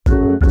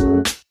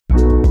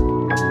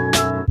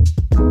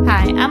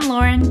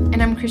Lauren.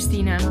 And I'm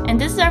Christina.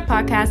 And this is our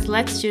podcast,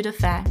 Let's Shoot a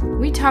Fact.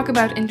 We talk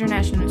about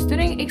international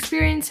studying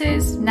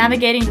experiences,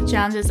 navigating the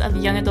challenges of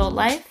young adult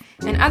life,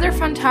 and other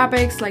fun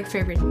topics like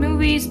favorite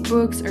movies,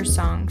 books, or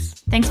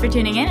songs. Thanks for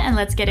tuning in, and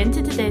let's get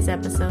into today's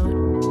episode.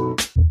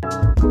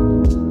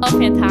 Oh,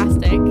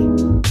 fantastic.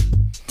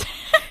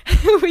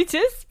 We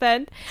just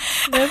spent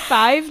the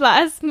 5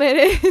 last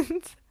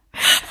minutes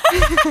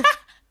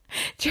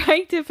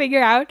trying to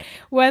figure out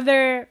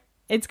whether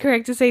it's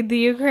correct to say the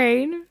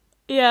Ukraine.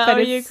 Yeah, but or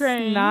it's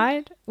Ukraine.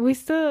 Not. We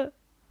still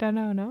don't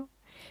know, no?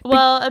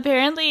 Well,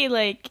 apparently,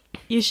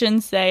 you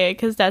shouldn't say it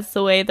because that's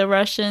the way the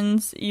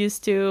Russians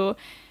used to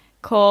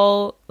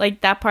call,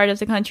 that part of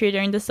the country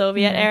during the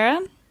Soviet era.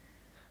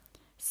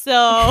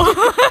 So,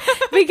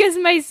 because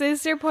my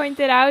sister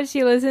pointed out,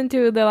 she listened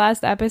to the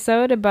last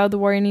episode about the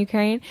war in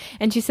Ukraine,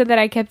 and she said that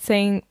I kept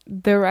saying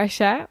the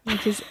Russia,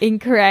 which is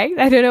incorrect.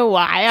 I don't know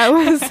why I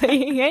was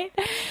saying it.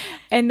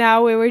 And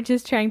now we were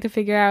just trying to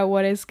figure out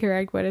what is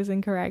correct, what is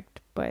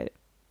incorrect. But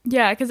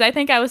yeah, because I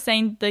think I was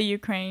saying the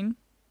Ukraine.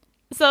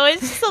 So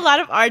it's just a lot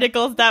of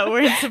articles that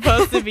weren't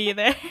supposed to be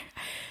there.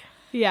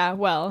 Yeah,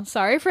 well,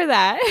 sorry for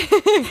that.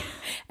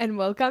 And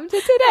welcome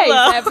to today's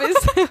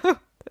episode.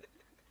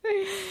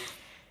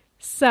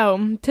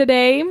 So,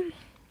 today,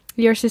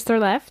 your sister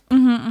left.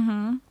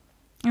 I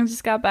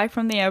just got back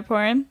from the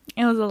airport.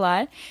 It was a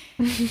lot.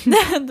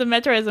 The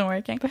metro isn't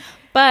working.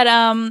 But,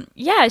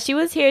 yeah, she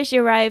was here. She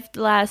arrived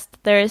last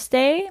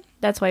Thursday.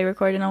 That's why we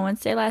recorded on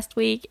Wednesday last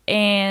week.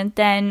 And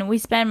then we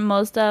spent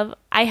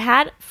I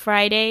had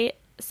Friday,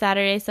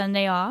 Saturday,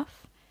 Sunday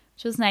off,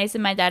 which was nice.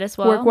 And my dad as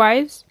well.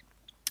 Work-wise?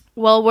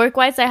 Well,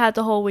 work-wise, I had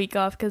the whole week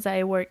off because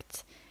I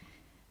worked.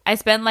 I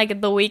spent,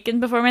 the weekend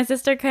before my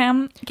sister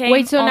came.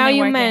 Wait, so now you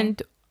working.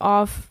 meant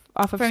off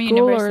of from school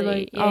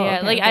university. or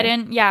Okay. I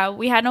didn't. Yeah,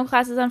 we had no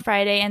classes on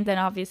Friday, and then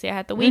obviously I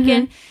had the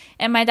weekend.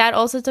 And my dad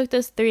also took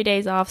those 3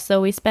 days off,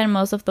 so we spent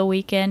most of the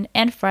weekend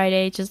and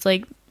Friday just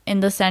in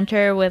the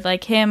center with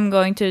him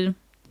going to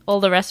all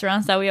the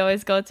restaurants that we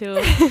always go to.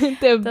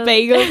 the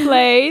bagel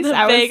place.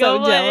 I was so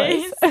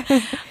place.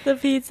 jealous. The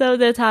pizza,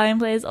 the Italian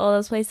place, all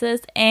those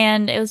places,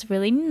 and it was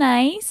really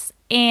nice.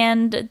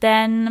 And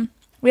then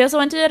we also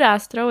went to the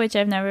Rastro, which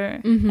I've never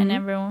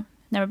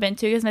been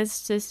to because my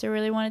sister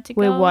really wanted to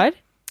go. Wait, what?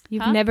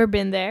 You've never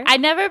been there?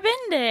 I've never been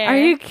there. Are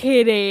you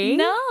kidding?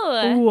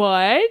 No.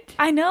 What?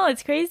 I know,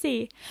 it's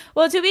crazy.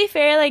 Well, to be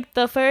fair,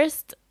 the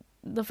first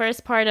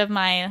part of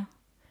my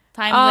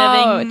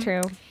time living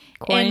true.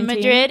 in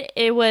Madrid,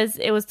 it was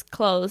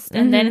closed.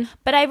 And then,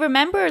 but I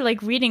remember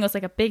reading it was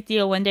a big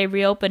deal when they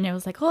reopened. It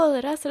was oh,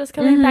 the Rastro's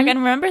coming back. And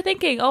I remember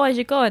thinking, oh, I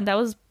should go. And that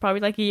was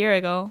probably a year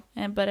ago.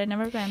 But I'd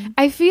never been.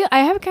 I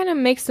have kind of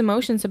mixed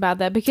emotions about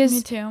that because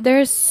Me too.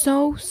 there's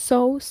so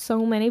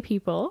many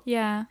people.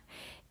 Yeah.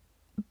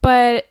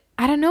 But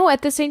I don't know.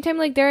 At the same time,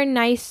 there are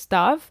nice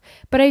stuff.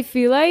 But I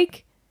feel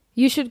like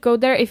you should go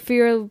there if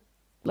you're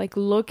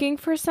looking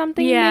for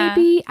something.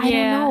 Maybe I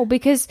don't know,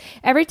 because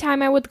every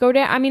time I would go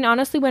there, I mean,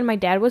 honestly, when my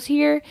dad was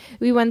here,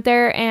 we went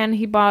there and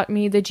he bought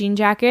me the jean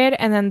jacket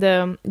and then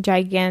the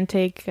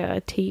gigantic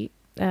tea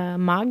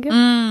mug,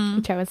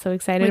 which I was so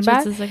excited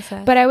about. Was a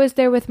success. But I was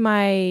there with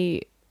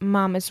my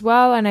mom as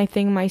well, and I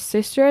think my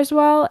sister as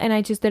well, and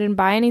I just didn't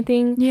buy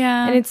anything.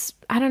 Yeah. And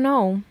I don't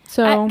know,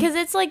 so because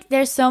it's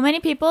there's so many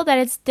people that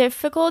it's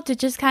difficult to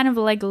just kind of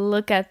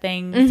look at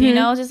things, you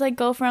know, just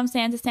go from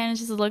stand to stand and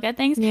just look at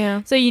things.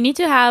 Yeah. So you need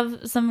to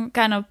have some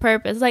kind of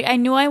purpose. I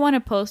knew I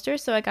wanted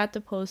posters, so I got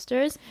the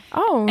posters.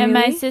 Oh, and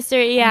really? my sister,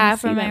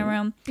 from my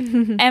room.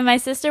 And my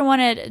sister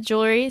wanted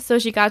jewelry, so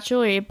she got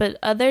jewelry. But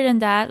other than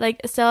that,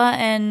 Stella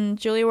and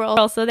Julie were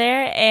also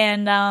there,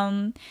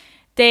 and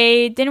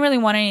they didn't really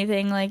want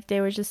anything.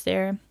 They were just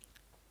there,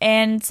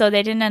 and so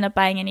they didn't end up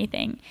buying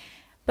anything.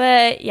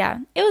 But yeah,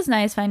 it was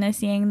nice finally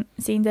seeing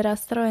the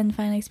Rastro and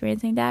finally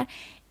experiencing that.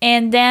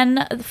 And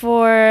then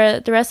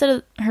for the rest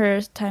of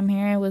her time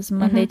here, it was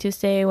Monday,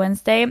 Tuesday,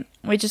 Wednesday.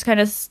 We just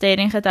kind of stayed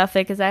in Getafe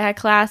because I had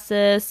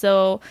classes.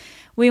 So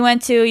we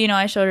went to,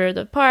 I showed her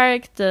the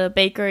park, the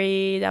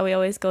bakery that we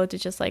always go to,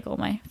 just all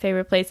my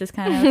favorite places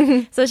kind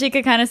of. So she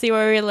could kind of see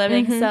where we were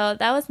living. So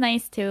that was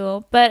nice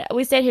too. But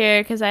we stayed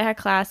here because I had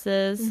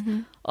classes.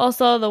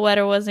 Also, the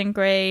weather wasn't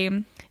great.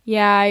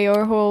 Yeah,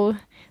 your whole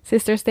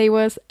sister's day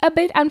was a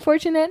bit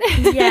unfortunate.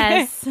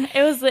 Yes,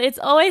 it's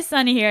always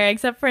sunny here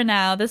except for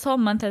now. This whole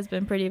month has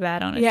been pretty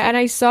bad, honestly. Yeah, and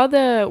I saw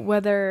the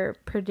weather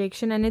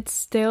prediction and it's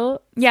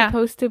still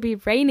supposed to be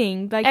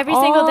raining every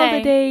single day. All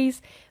the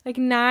days,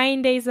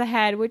 9 days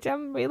ahead, which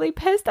I'm really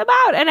pissed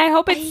about, and I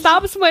hope it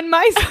stops when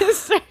my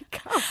sister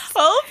comes.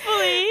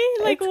 Hopefully.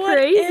 It's what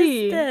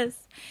crazy. is this?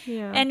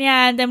 Yeah.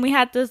 And then we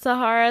had the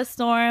Sahara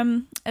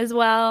storm as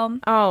well.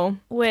 Oh,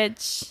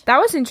 which that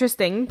was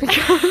interesting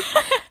because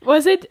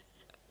was it?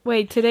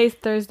 Wait, today's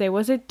Thursday.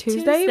 Was it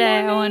Tuesday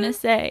morning? I want to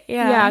say.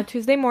 Yeah,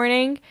 Tuesday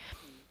morning.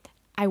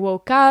 I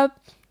woke up,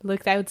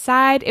 looked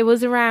outside. It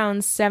was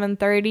around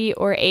 7:30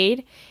 or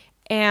 8.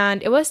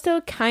 And it was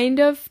still kind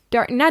of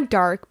dark. Not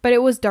dark, but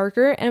it was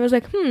darker. And I was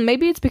like,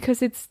 maybe it's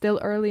because it's still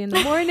early in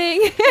the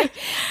morning.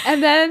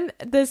 And then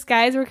the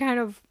skies were kind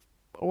of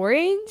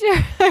orange.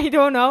 I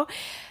don't know.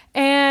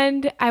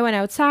 And I went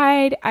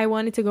outside. I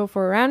wanted to go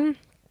for a run.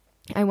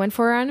 I went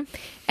for a run.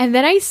 And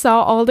then I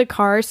saw all the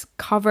cars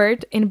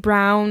covered in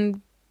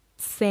brown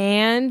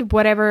sand,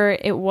 whatever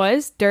it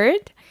was,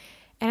 dirt.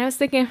 And I was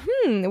thinking,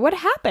 what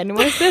happened?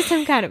 Was there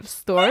some kind of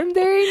storm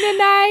during the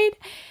night?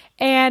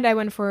 And I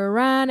went for a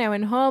run. I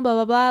went home, blah,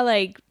 blah, blah.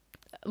 Like,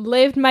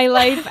 lived my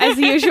life as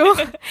usual.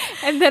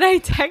 And then I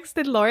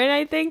texted Lauren,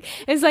 I think.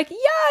 It's like,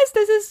 yes,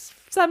 this is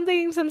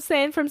some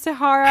sand from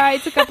Sahara.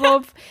 It's a couple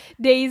of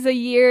days a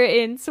year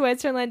in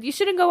Switzerland. You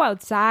shouldn't go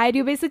outside.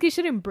 You basically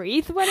shouldn't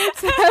breathe when it's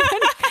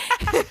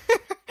happening.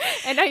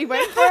 And I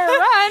went for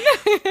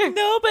a run.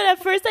 No, but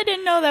at first I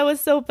didn't know that was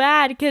so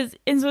bad, because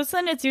in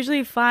Switzerland it's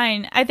usually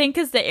fine. I think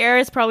because the air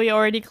is probably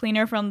already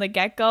cleaner from the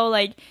get-go.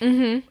 Like,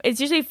 it's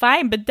usually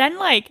fine. But then,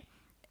 like,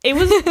 it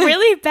was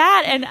really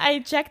bad. And I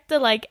checked the,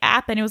 like,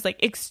 app, and it was,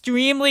 like,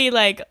 extremely,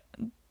 like,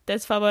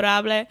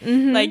 desfavorable.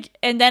 Like,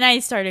 and then I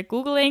started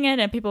Googling it,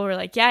 and people were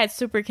like, yeah, it's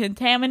super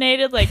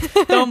contaminated. Like,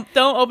 don't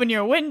open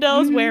your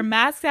windows, wear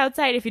masks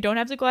outside. If you don't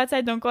have to go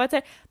outside, don't go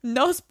outside.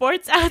 No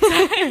sports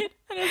outside.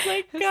 And I was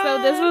like, God.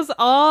 So this was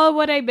all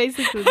what I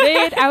basically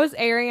did. I was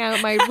airing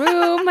out my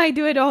room. I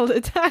do it all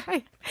the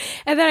time.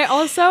 And then I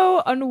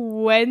also,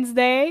 on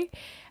Wednesday,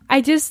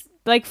 I just,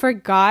 like,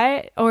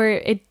 forgot, or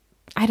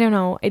I don't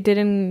know, it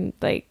didn't,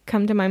 like,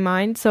 come to my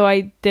mind. So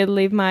I did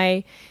leave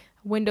my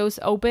windows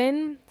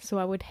open so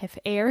I would have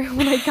air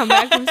when I come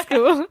back from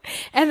school.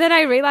 And then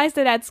I realized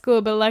it at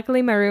school, but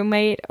luckily my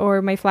roommate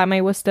or my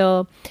flatmate was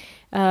still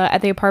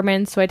at the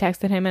apartment, so I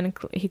texted him and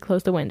he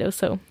closed the window,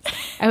 so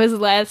I was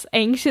less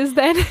anxious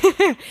then.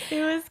 It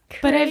was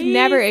crazy. But I've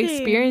never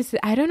experienced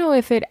it. I don't know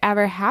if it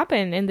ever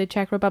happened in the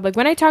Czech Republic.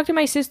 When I talked to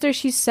my sister,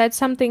 she said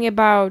something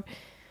about,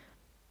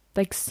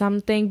 like,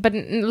 something, but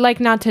like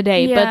not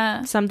today,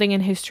 but something in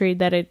history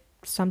that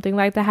something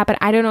like that happened.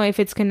 I don't know if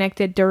it's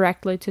connected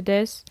directly to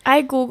this.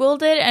 I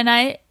Googled it, and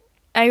I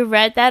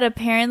read that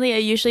apparently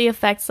it usually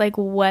affects, like,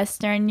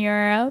 Western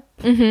Europe,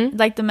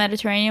 like the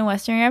Mediterranean,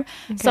 Western Europe.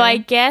 Okay. So I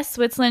guess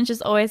Switzerland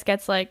just always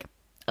gets, like,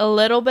 a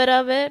little bit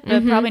of it,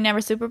 but probably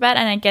never super bad.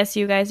 And I guess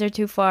you guys are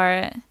too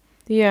far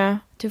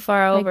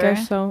over. I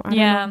guess so. I don't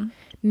know.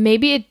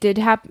 Maybe it did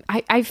happen.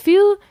 I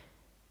feel,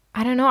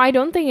 I don't know. I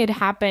don't think it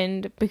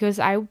happened because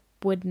I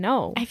would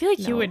know. I feel like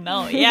you would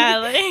know. Yeah.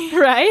 Like.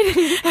 Right?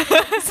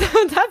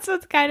 So that's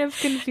what's kind of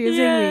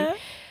confusing me.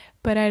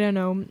 But I don't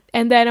know.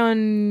 And then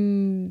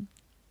on,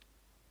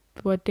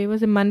 what day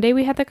was it? Monday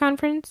we had the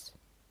conference?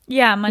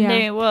 Yeah,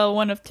 Monday. Yeah. Well,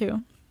 one of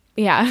two.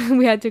 Yeah,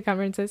 we had two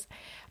conferences.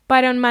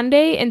 But on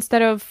Monday,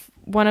 instead of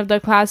one of the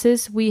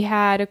classes, we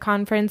had a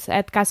conference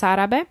at Casa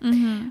Arabe,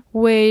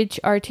 which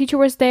our teacher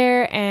was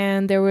there,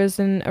 and there was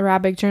an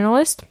Arabic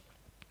journalist.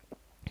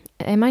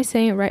 Am I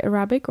saying it right?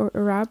 Arabic or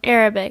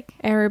Arab?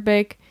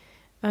 Arabic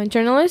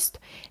journalist.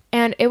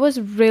 And it was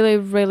really,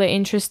 really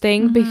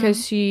interesting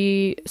because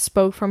she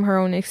spoke from her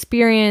own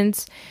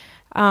experience,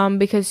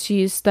 because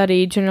she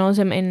studied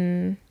journalism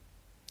in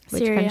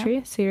which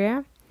country?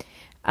 Syria.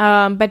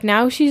 But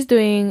now is she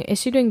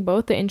doing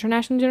both the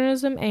international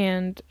journalism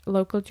and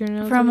local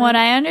journalism? From what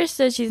I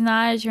understood, she's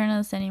not a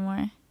journalist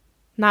anymore.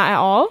 Not at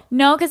all?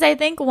 No, because I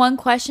think one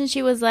question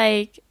she was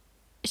like,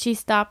 she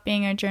stopped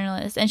being a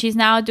journalist, and she's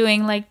now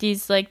doing, like,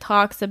 these, like,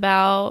 talks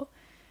about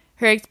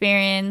her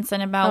experience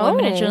and about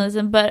women in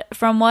journalism. But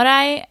from what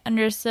I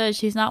understood,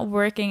 she's not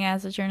working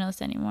as a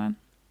journalist anymore.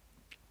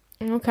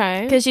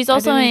 Okay. Because she's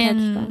also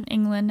in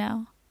England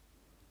now.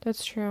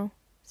 That's true.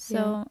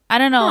 So, I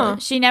don't know.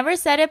 She never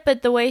said it,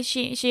 but the way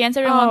she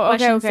answered in one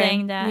question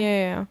saying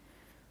that.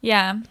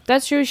 Yeah.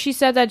 That's true. She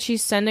said that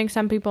she's sending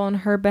some people on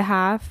her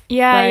behalf.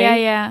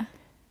 Yeah.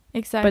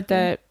 Exactly.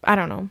 But I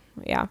don't know.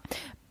 Yeah.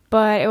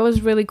 But it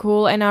was really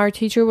cool. And our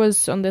teacher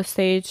was on the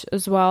stage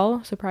as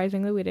well.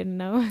 Surprisingly, we didn't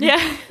know.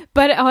 Yeah.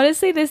 But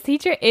honestly, this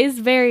teacher is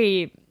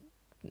very,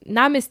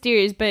 not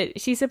mysterious,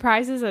 but she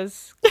surprises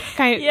us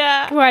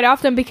quite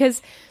often,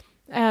 because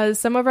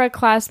some of our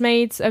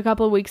classmates a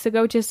couple of weeks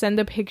ago just sent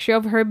a picture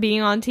of her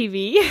being on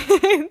TV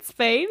in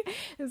Spain.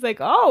 It's like,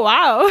 oh,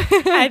 wow.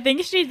 I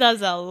think she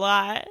does a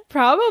lot.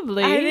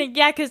 Probably. I think,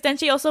 because then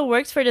she also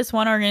works for this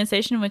one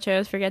organization, which I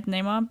always forget the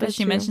name of, but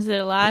she mentions it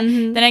a lot.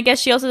 Then I guess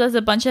she also does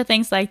a bunch of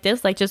things like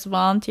this, like just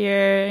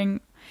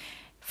volunteering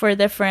for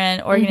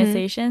different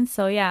organizations.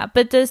 So, yeah.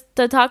 But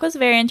the talk was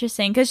very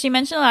interesting because she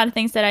mentioned a lot of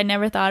things that I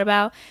never thought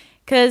about.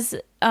 Because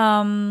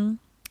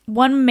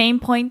one main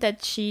point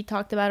that she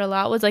talked about a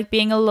lot was, like,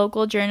 being a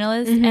local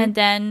journalist and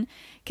then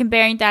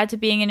comparing that to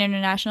being an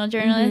international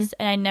journalist.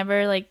 And I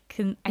never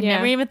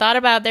never even thought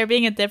about there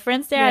being a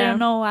difference there. I don't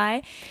know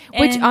why.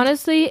 Which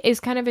honestly is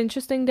kind of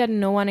interesting that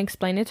no one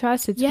explained it to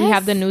us. We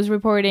have the news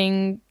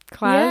reporting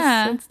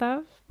class and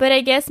stuff. But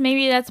I guess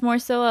maybe that's more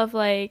so of,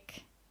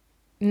 like,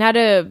 not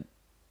a,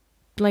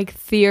 like,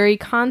 theory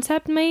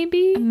concept,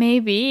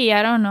 maybe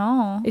I don't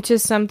know. It's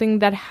just something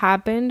that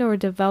happened or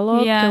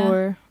developed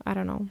or I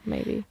don't know,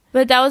 maybe.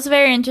 But that was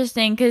very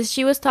interesting because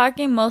she was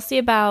talking mostly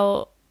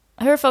about,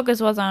 her focus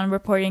was on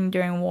reporting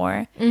during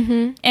war.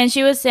 And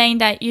she was saying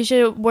that you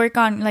should work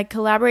on, like,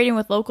 collaborating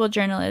with local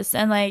journalists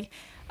and, like,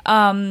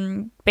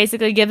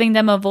 basically giving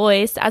them a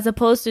voice, as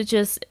opposed to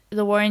just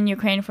the war in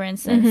Ukraine, for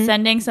instance,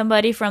 sending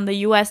somebody from the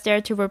US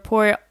there to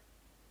report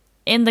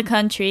in the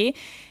country.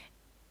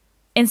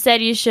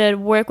 Instead, you should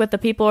work with the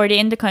people already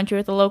in the country,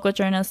 with the local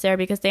journalists there,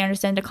 because they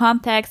understand the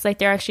context, like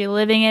they're actually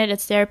living it,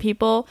 it's their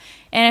people.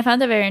 And I found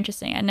that very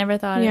interesting. I never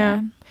thought of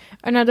that.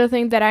 Another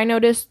thing that I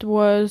noticed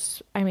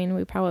was, I mean,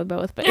 we probably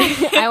both, but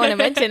I want to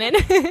mention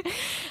it,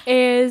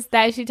 is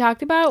that she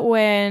talked about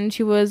when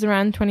she was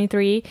around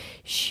 23,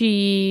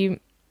 she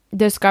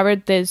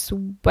discovered this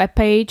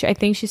webpage. I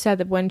think she said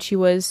that when she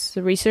was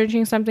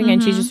researching something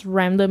and she just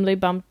randomly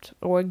bumped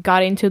or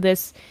got into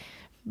this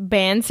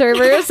band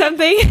server or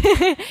something.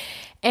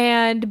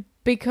 And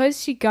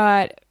because she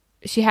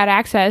had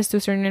access to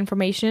certain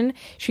information,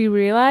 she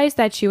realized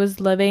that she was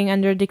living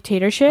under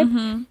dictatorship,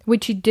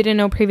 which she didn't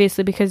know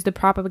previously, because the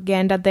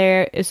propaganda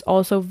there is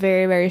also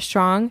very, very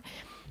strong.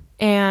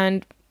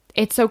 And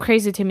it's so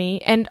crazy to me.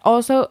 And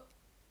also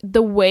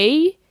the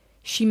way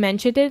she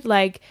mentioned it,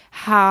 like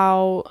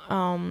how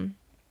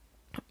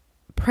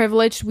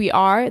privileged we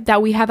are,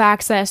 that we have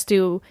access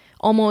to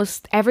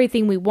almost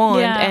everything we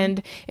want.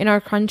 And in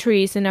our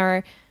countries, in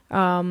our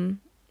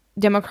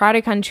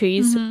democratic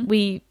countries,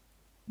 we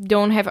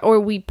don't have, or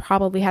we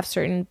probably have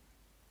certain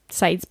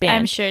sites banned.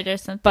 I'm sure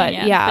there's something, but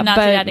but not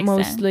to that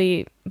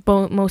extent.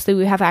 mostly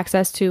we have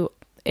access to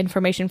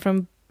information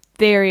from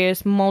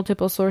various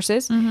multiple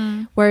sources,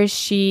 whereas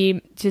she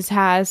just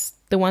has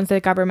the ones that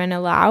the government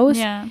allows.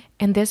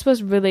 And this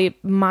was really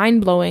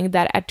mind-blowing,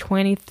 that at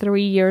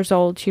 23 years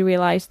old she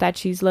realized that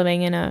she's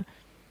living in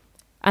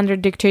under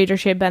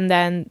dictatorship, and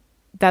then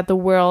that the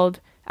world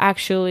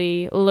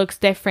actually looks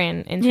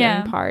different in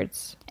certain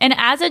parts. And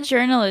as a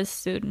journalism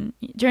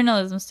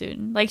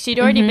student, like she'd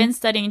already been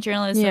studying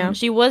journalism.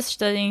 She was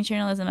studying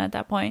journalism at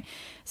that point.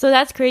 So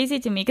that's crazy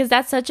to me, because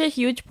that's such a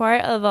huge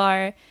part of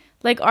our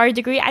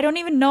degree. I don't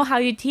even know how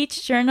you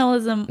teach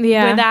journalism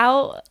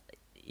without,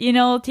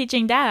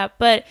 teaching that.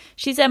 But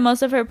she said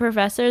most of her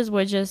professors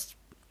were just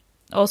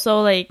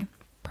also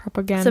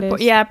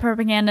propagandists.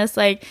 Propagandists,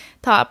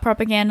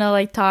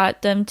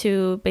 taught them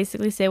to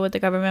basically say what the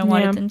government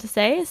wanted them to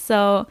say.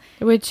 So,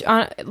 which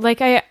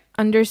I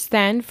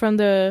understand from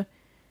the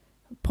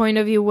point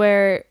of view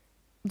where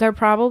they're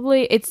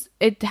probably,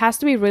 it has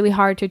to be really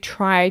hard to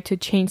try to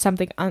change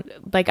something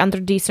under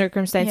these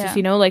circumstances.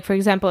 Like for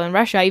example in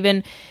Russia,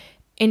 even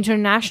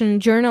international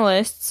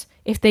journalists,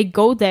 if they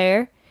go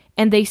there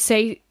and they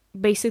say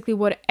basically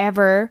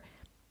whatever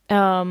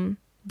the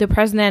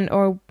president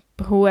or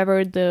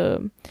whoever,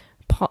 the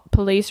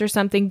police or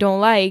something, don't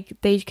like,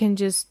 they can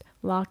just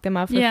lock them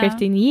up for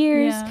 15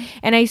 years.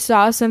 And I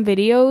saw some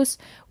videos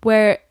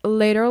where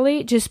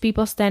literally just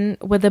people stand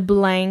with a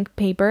blank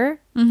paper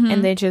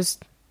and they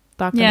just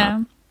lock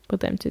them up, put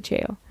them to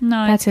jail.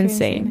 No, that's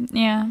insane.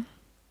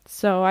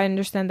 So I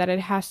understand that it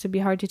has to be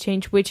hard to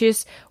change, which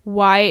is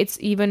why it's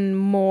even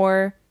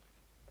more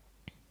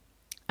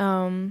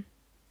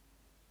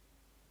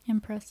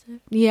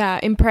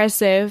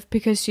impressive,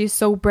 because she's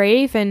so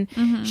brave, and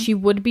she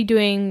would be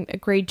doing a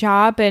great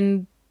job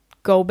and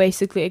go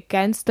basically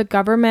against the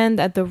government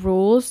and the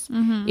rules,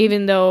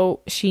 even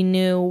though she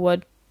knew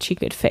what she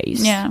could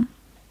face.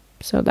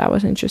 So that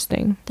was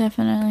interesting.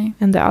 Definitely.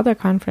 And the other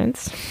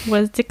conference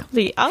was the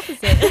complete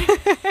opposite.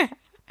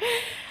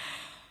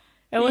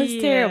 It was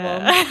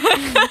terrible.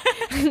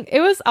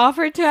 It was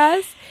offered to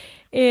us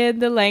in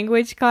the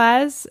language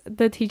class.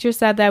 The teacher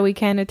said that we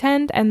can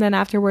attend and then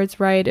afterwards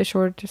write a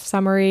short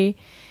summary.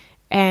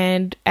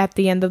 And at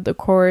the end of the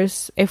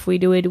course, if we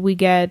do it, we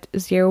get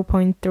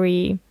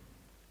 0.3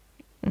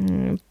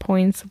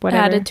 points,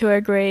 whatever. Added to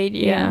our grade,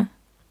 yeah.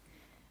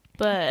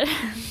 But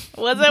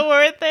was it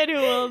worth it? Who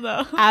will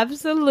know?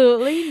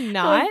 Absolutely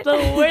not. It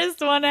was the worst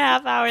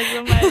 1.5 hours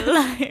of my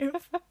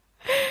life.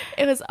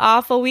 It was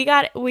awful. We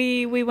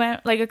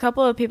went, like a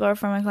couple of people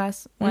from my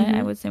class went,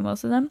 I would say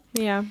most of them.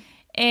 Yeah.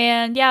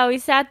 And we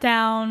sat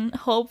down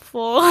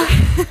hopeful.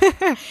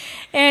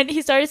 And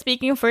he started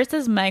speaking. First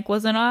his mic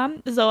wasn't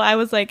on, so I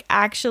was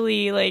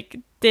actually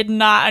did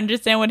not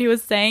understand what he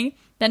was saying.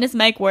 Then his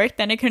mic worked,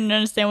 then I couldn't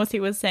understand what he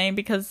was saying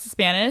because it's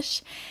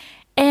Spanish.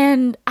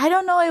 And I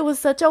don't know, it was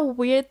such a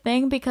weird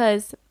thing,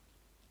 because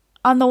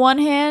on the one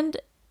hand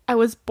I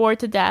was bored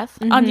to death.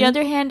 On the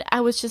other hand, I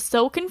was just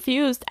so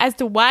confused as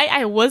to why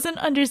I wasn't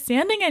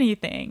understanding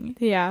anything.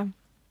 Yeah.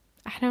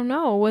 I don't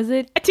know. Was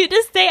it? To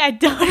this day, I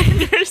don't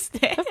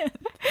understand.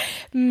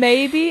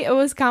 Maybe it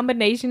was a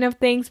combination of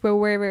things where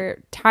we were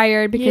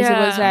tired because it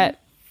was at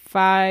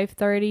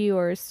 5:30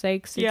 or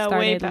 6. It started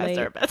way past late.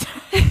 our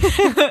bedtime.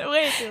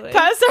 Way too late.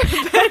 Past our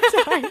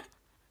bedtime.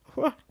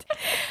 What?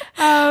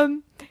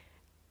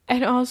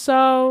 And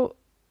also,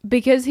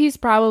 because he's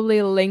probably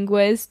a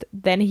linguist,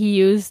 then he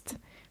used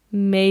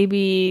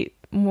maybe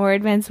more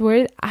advanced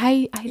words.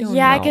 I don't know.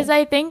 Yeah, because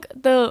I think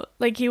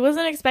he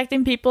wasn't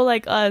expecting people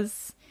like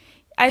us.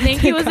 I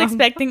think he was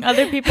expecting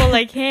other people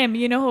like him,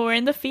 who were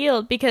in the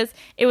field, because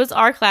it was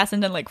our class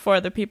and then 4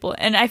 other people.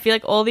 And I feel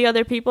like all the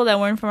other people that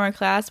weren't from our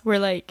class were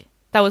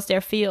that was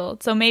their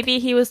field. So maybe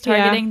he was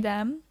targeting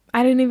them.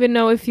 I didn't even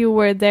know if you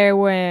were there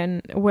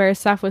where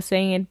Saf was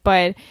saying it,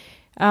 but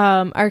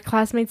our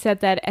classmate said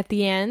that at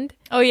the end.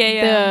 Oh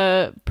yeah.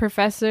 The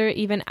professor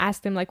even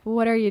asked him like,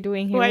 "What are you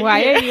doing here?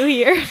 Why are you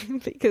here?"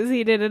 Because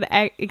he didn't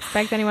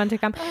expect anyone to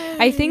come.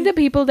 I think the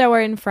people that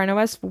were in front of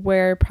us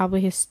were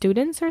probably his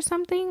students or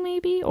something,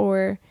 maybe,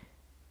 or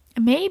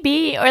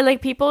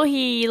like people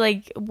he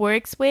like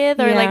works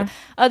with, or like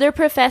other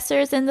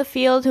professors in the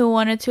field who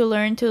wanted to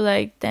learn to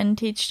like then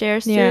teach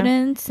their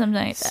students,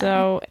 something like that.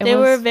 So they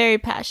were very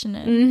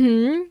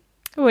passionate.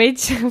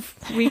 Which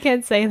we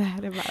can't say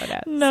that about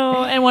us.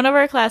 No, and one of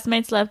our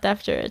classmates left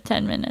after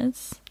 10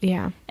 minutes.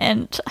 Yeah.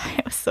 And I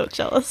was so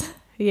jealous.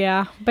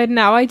 Yeah, but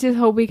now I just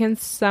hope we can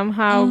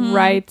somehow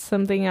write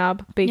something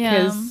up,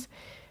 because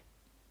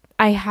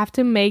I have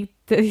to make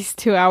these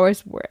 2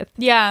 hours worth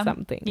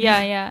something.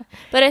 Yeah.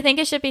 But I think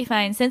it should be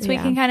fine, since we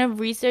can kind of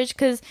research,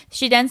 because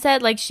she then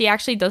said like she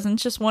actually doesn't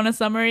just want a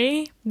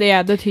summary.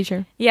 Yeah, the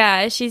teacher.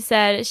 Yeah, she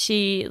said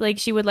she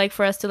would like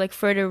for us to like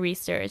further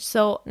research.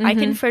 So I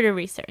can further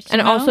research.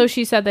 And also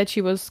she said that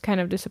she was kind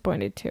of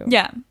disappointed too.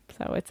 Yeah.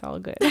 So it's all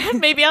good.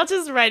 Maybe I'll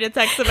just write a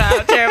text about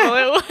how terrible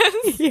it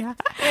was. Yeah.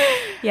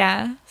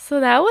 Yeah. So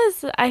that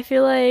was, I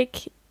feel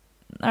like,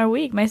 our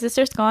week. My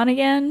sister's gone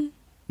again.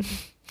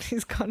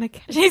 She's gone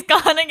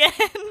again.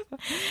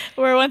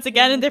 We're once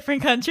again in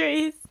different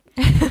countries.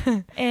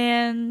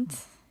 And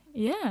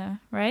yeah,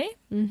 right?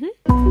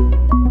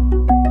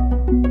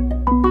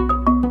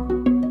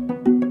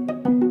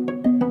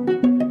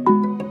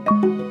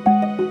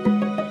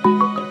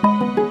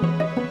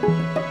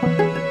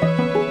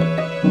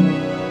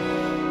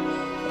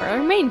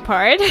 Our main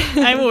part.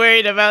 I'm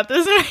worried about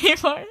this main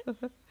part.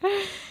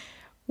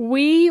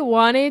 We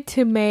wanted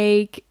to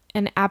make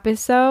an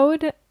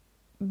episode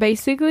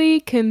basically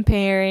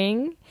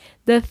comparing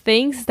the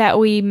things that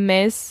we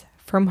miss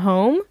from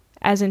home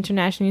as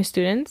international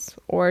students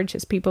or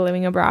just people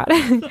living abroad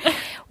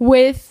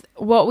with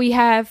what we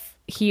have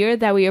here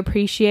that we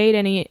appreciate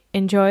and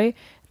enjoy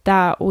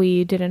that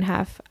we didn't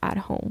have at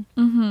home.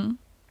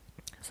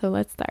 So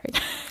let's start.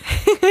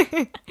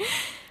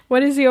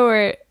 What is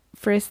your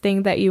first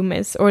thing that you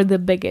miss, or the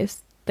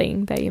biggest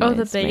thing that you miss? Oh,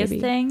 the biggest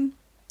thing?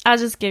 I'll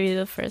just give you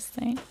the first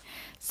thing.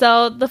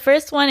 So the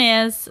first one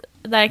is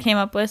that I came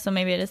up with, so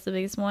maybe it is the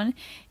biggest one,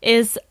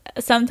 is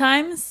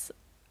sometimes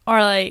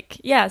I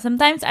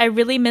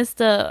really miss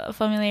the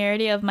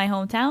familiarity of my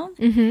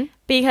hometown.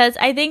 Because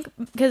I think,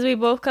 because we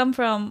both come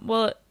from,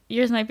 well,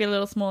 yours might be a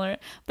little smaller,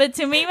 but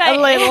to me,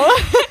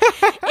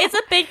 it's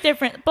a big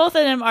difference. Both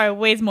of them are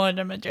way smaller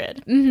than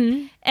Madrid.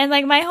 And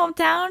like my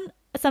hometown,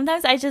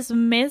 sometimes I just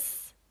miss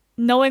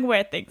knowing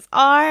where things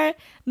are,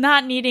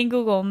 not needing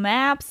Google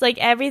Maps. Like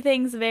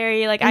everything's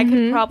very like I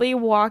could probably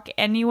walk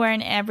anywhere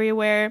and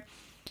everywhere.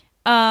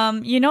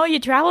 You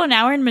travel an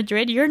hour in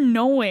Madrid, you're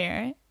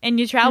nowhere. And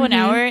you travel an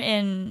hour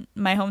in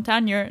my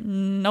hometown, you're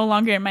no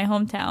longer in my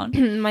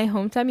hometown. My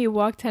hometown, you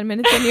walk 10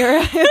 minutes and you're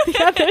at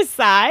the other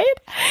side.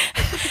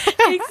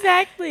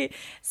 Exactly.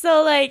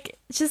 So like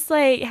just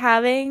like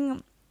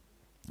having,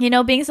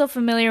 being so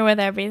familiar with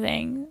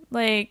everything,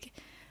 like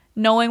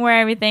knowing where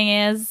everything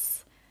is,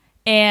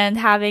 and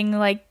having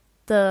like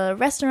the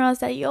restaurants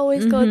that you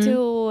always go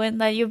to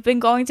and that you've been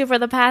going to for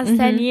the past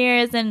 10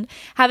 years, and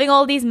having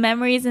all these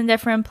memories in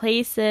different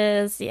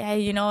places. Yeah,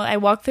 I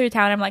walk through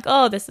town, I'm like,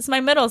 oh, this is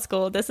my middle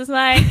school, this is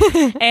my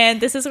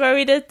and this is where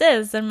we did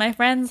this, and my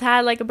friends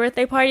had like a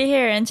birthday party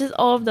here, and just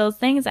all of those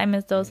things. I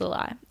miss that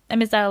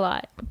a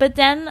lot. But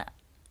then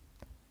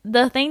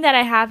the thing that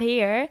I have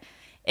here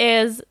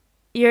is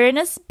you're in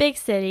a big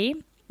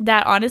city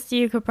that honestly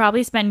you could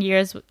probably spend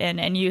years in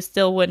and you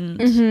still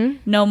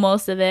wouldn't know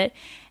most of it.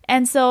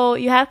 And so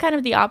you have kind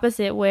of the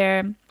opposite,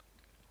 where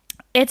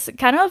it's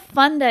kind of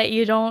fun that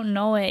you don't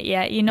know it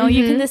yet. You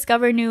can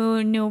discover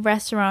new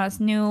restaurants,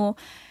 new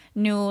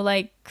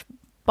like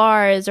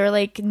bars, or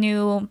like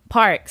new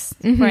parks,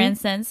 for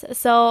instance.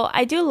 So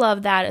I do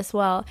love that as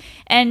well.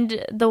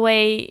 And the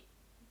way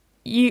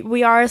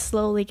we are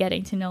slowly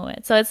getting to know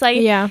it. So it's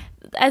like,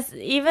 as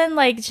even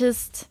like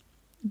just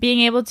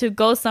being able to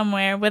go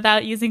somewhere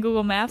without using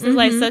Google Maps is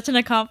like such an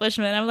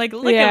accomplishment. I'm like,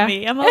 look at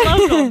me, I'm a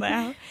local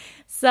now.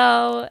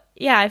 So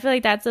yeah, I feel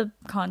like that's a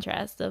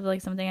contrast of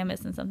like something I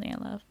miss and something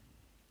I love.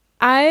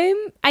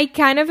 I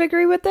kind of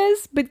agree with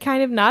this, but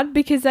kind of not,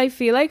 because I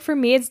feel like for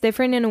me it's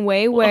different in a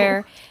way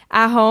where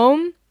at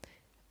home,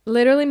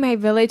 literally my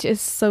village is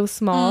so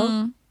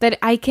small that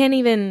I can't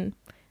even,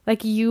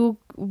 like, you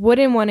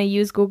wouldn't want to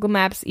use Google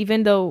Maps,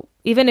 even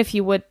if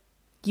you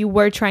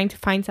were trying to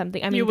find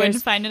something. I mean, you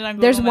wouldn't find it on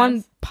Google There's Maps.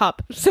 one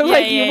pub, so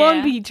you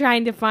won't be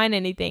trying to find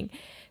anything.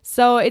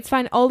 So it's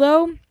fine.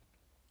 Although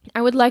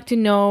I would like to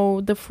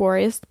know the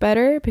forest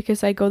better,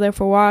 because I go there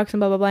for walks and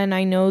blah blah blah, and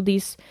I know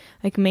these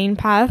like main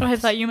paths. Oh, I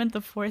thought you meant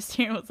the forest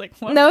here. I was like,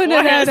 what? No.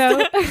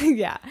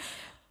 Yeah,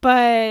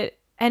 but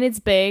and it's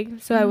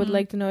big, so I would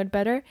like to know it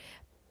better.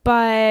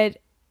 But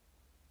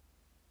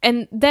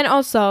and then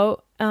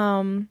also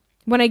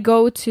when I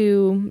go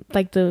to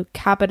like the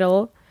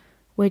capital,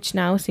 which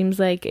now seems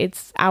like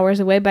it's hours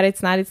away, but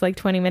it's not. It's like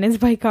 20 minutes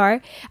by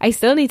car. I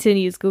still need to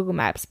use Google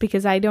Maps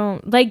because I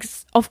don't like,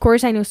 of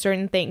course I know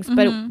certain things,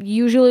 but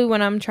usually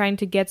when I'm trying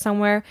to get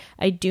somewhere,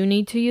 I do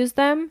need to use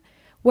them.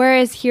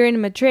 Whereas here in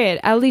Madrid,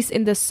 at least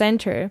in the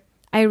center,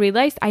 I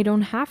realized I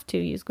don't have to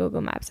use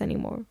Google Maps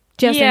anymore.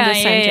 Just in the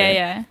center.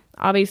 Yeah.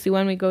 Obviously,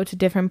 when we go to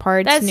different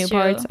parts,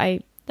 parts,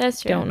 I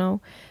don't know.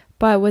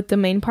 But with the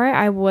main part,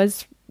 I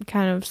was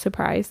kind of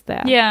surprised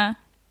that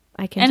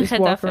I can just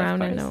walk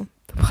around and know.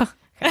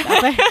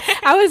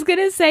 I was going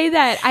to say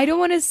that. I don't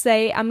want to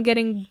say I'm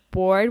getting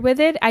bored with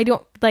it. I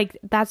don't, like,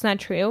 that's not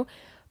true.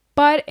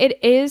 But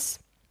it is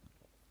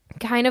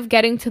kind of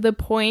getting to the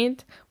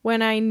point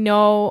when I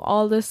know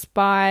all the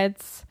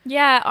spots.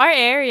 Yeah, our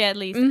area at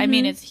least. I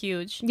mean, it's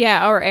huge.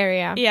 Yeah, our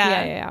area.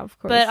 Yeah, of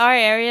course. But our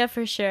area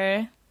for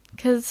sure.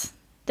 Because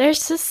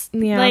there's just,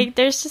 like,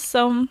 there's just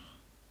so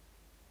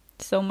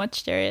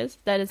much there is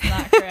that is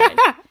not correct.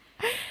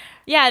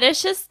 Yeah,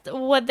 there's just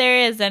what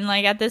there is. And,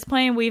 like, at this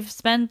point, we've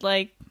spent,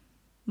 like,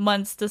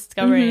 months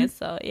discovering it.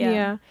 So,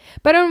 yeah.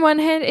 But on one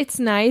hand, it's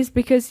nice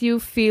because you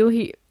feel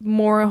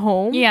more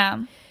home.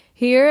 Yeah.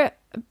 Here.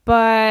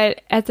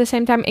 But at the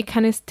same time, it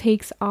kind of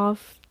takes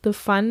off the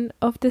fun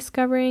of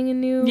discovering a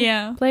new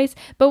place.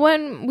 But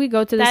when we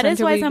go to the center, that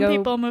is why some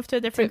people move to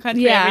a different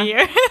country every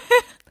year.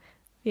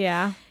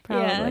 Yeah,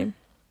 probably. Yeah.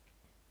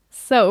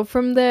 So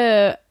from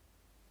the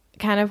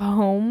kind of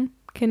home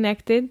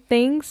connected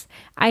things,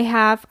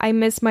 I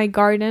miss my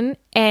garden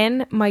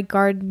and my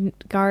gardening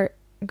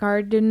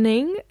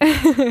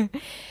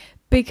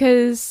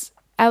because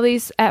at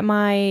least at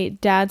my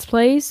dad's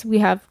place, we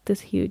have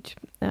this huge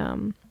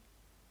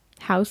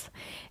house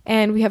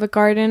and we have a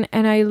garden,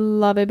 and I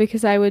love it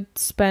because I would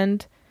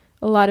spend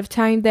a lot of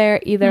time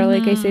there, either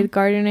like I said,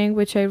 gardening,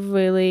 which I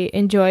really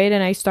enjoyed,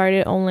 and I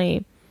started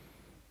only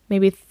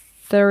maybe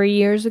 30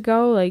 years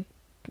ago, like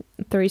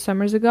 30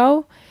 summers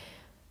ago,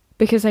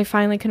 because I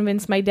finally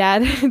convinced my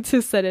dad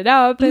to set it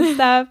up and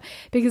stuff,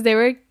 because there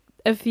were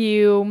a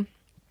few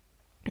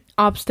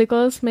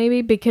obstacles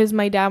maybe, because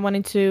my dad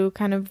wanted to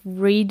kind of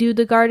redo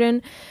the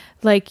garden,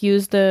 like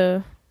use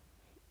the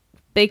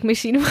big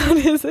machine. What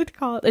is it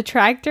called? A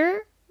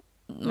tractor?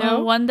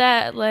 No, one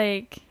that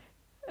like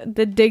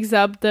that digs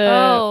up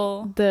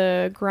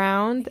the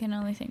ground. I can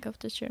only think of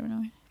the German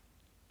one.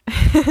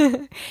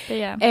 But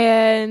yeah,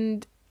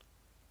 and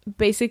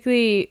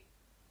basically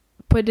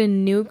put a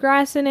new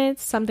grass in it,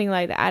 something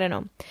like that. I don't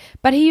know.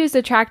 But he used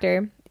a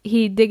tractor.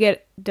 He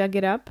dug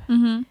it up,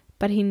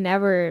 but he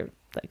never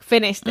like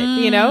finished it,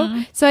 you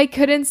know? So I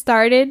couldn't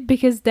start it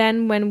because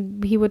then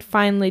when he would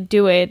finally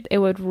do it, it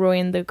would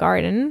ruin the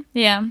garden.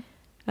 Yeah.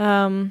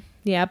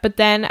 Yeah, but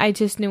then I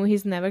just knew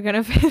he's never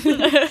gonna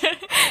finish.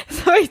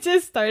 So I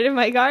just started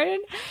my garden.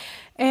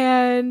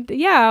 And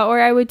yeah, or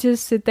I would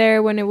just sit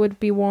there when it would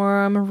be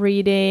warm,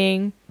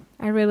 reading.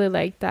 I really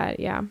like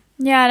that, yeah.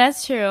 Yeah,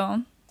 that's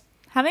true.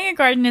 Having a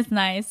garden is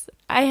nice.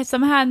 I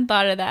somehow hadn't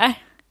thought of that.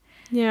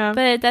 Yeah.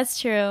 But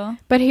that's true.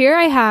 But here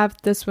I have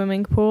the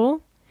swimming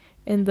pool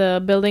in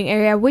the building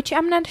area, which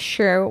I'm not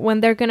sure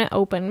when they're gonna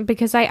open,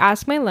 because I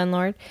asked my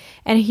landlord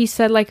and he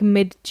said like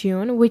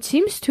mid-June, which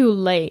seems too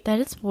late. That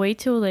is way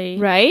too late.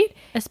 Right?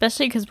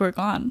 Especially because we're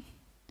gone.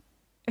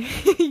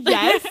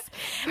 Yes.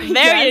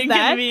 Very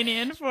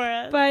inconvenient for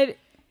us. But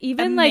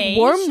even like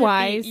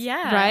warm-wise,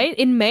 right?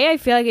 In May, I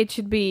feel like it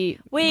should be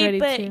ready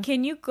but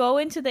can you go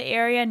into the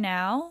area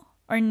now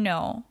or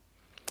no?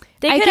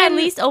 They could at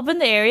least open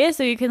the area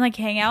so you can like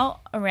hang out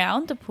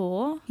around the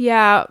pool.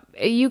 Yeah,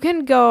 you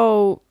can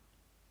go.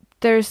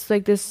 There's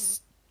like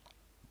this,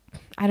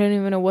 I don't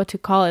even know what to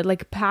call it,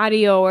 like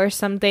patio or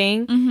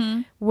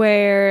something,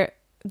 where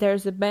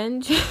there's a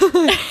bench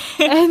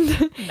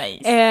and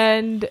nice.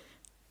 And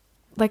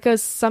like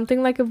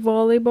something like a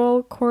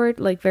volleyball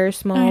court, like very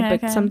small,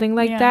 but something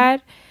like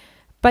that.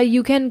 But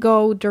you can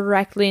go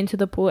directly into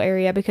the pool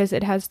area because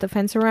it has the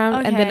fence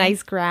around and the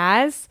nice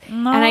grass.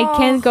 No. And I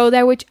can't go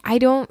there, which I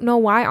don't know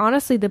why.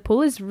 Honestly, the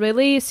pool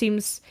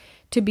seems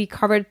to be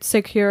covered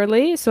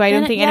securely, so I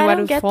don't think anyone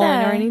would fall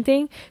in or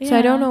anything. Yeah. So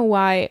I don't know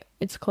why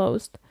it's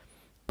closed.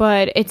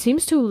 But it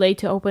seems too late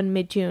to open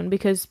mid-June,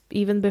 because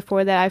even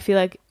before that, I feel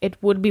like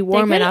it would be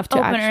warm enough to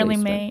actually open early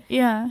May.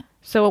 Yeah.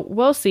 So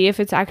we'll see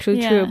if it's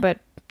actually true. But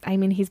I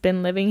mean, he's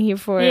been living here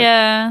for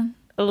a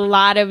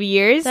lot of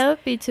years. That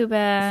would be too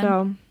bad.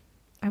 So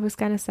I was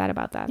kind of sad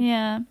about that.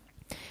 Yeah.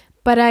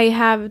 But I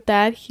have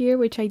that here,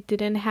 which I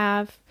didn't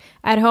have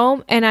at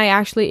home. And I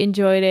actually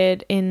enjoyed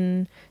it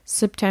in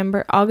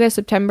August,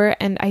 September.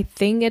 And I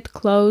think it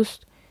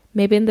closed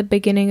maybe in the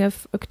beginning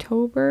of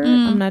October.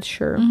 I'm not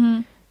sure.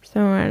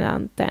 Somewhere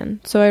around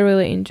then. So I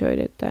really enjoyed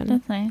it then.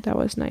 That's nice. That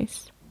was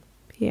nice.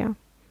 Yeah.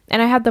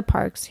 And I had the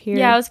parks here.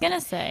 Yeah, I was going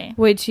to say.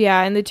 Which,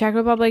 in the Czech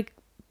Republic,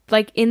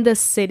 like in the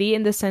city,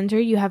 in the center,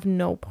 you have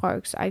no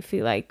parks, I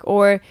feel like.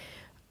 Or,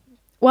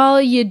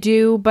 well, you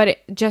do, but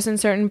just in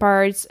certain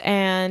parts,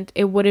 and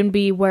it wouldn't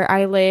be where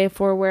I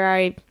live or where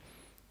I,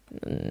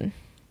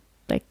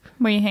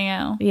 where you hang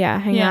out. Yeah,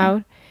 hang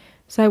out.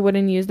 So I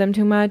wouldn't use them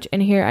too much.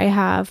 And here I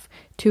have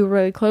two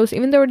really close,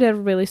 even though they're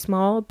really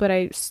small, but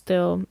I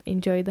still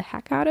enjoy the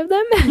heck out of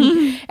them.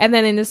 And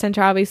then in the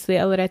center, obviously,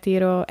 El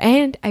Retiro.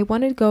 And I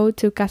want to go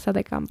to Casa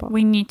de Campo.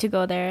 We need to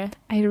go there.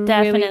 I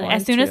Definitely. really want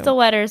as soon to. as the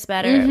weather's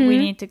better, we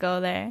need to go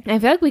there. I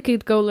feel like we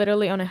could go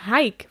literally on a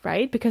hike,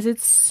 right? Because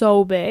it's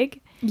so big.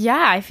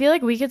 Yeah, I feel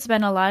like we could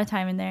spend a lot of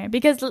time in there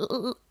because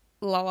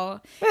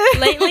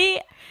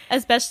lately,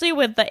 especially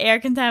with the air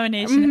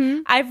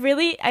contamination,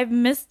 I've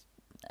missed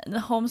the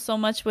home so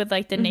much with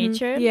like the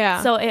nature.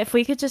 Yeah. So if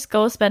we could just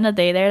go spend a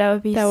day there, that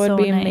would be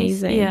nice.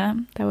 Amazing. Yeah.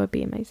 That would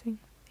be amazing.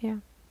 Yeah.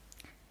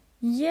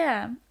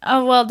 Yeah.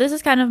 Oh well, this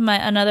is kind of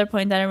another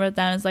point that I wrote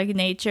down is like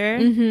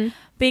nature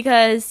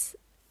because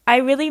I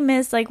really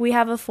miss like we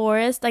have a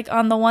forest like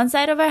on the one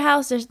side of our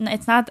house.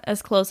 It's not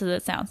as close as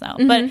it sounds now,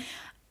 but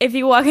if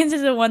you walk into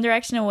the one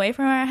direction away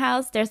from our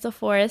house, there's a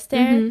forest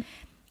there,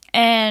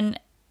 and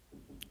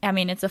I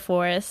mean, it's a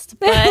forest,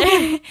 but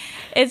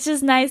it's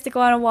just nice to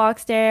go on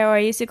walks there, or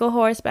I used to go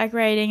horseback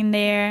riding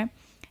there.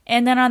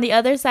 And then on the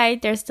other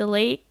side, there's the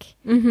lake,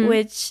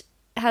 which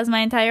has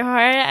my entire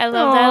heart. I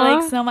love that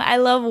lake so much. I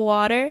love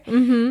water.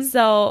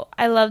 So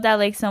I love that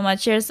lake so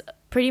much. There's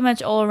pretty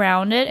much all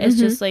around it. It's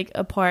just like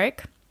a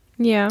park.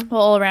 Yeah.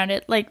 Well, all around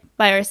it, like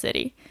by our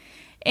city.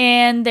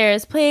 And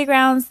there's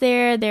playgrounds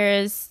there.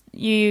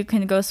 You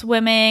can go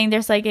swimming.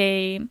 There's like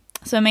a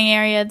swimming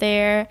area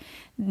there.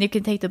 You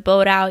can take the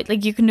boat out,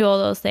 like you can do all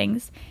those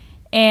things,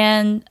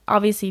 and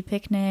obviously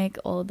picnic,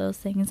 all of those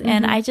things.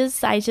 And I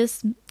just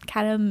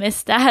kind of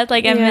miss that.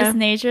 Like I miss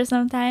nature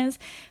sometimes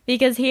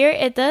because here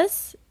it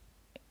does,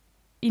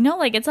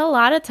 like it's a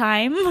lot of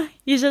time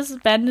you just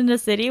spend in the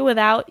city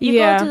without you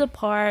go to the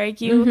park,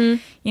 you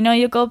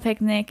go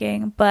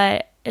picnicking,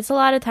 but it's a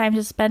lot of time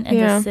just spent in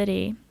the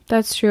city.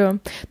 That's true.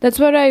 That's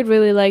what I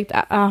really liked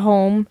at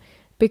home,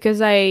 because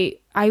I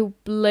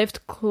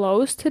lived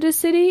close to the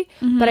city,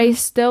 but I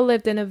still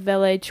lived in a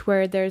village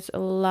where there's a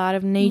lot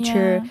of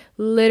nature,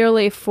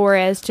 literally a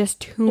forest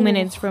just 2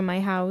 minutes from my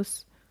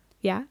house.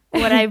 Yeah.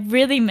 What I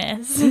really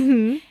miss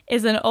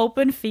is an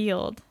open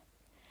field.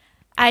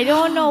 I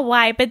don't know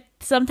why, but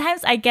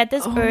sometimes I get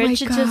this urge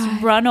to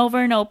just run over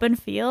an open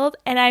field,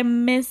 and I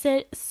miss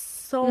it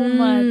so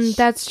much.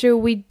 That's true.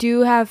 We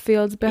do have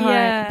fields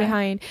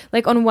behind.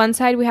 Like on one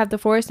side we have the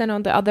forest, and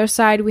on the other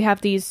side we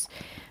have these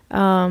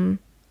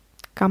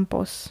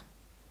campos.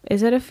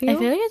 Is it a field? I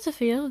feel like it's a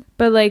field.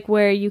 But like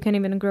where you can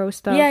even grow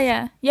stuff.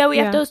 Yeah, we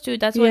have those too.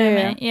 That's what I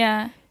meant.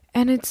 Yeah.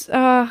 And it's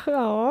I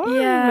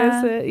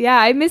miss it. Yeah,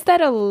 I miss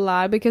that a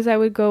lot because I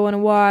would go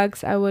on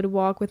walks. I would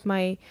walk with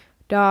my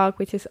dog,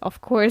 which is of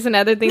course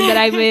another thing that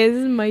I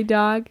miss, my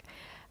dog.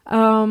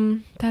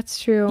 That's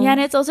true. Yeah, and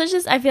it's also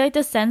just I feel like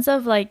the sense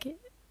of like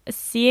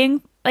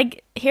seeing,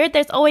 like here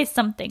there's always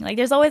something. Like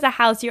there's always a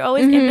house. You're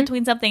always in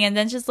between something, and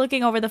then just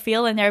looking over the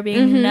field and there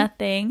being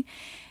nothing.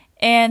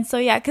 And so,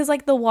 yeah, because,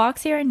 like, the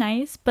walks here are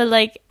nice, but,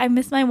 like, I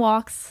miss my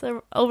walks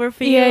over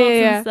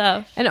fields and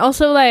stuff. And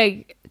also,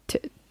 like,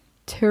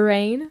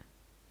 terrain.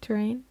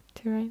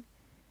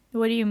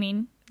 What do you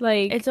mean?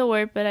 Like, it's a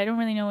word, but I don't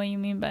really know what you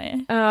mean by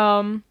it.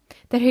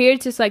 That here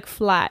it's just, like,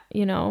 flat,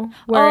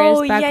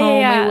 Whereas back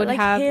home we would like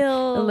have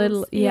hills. a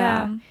little,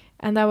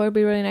 and that would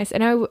be really nice.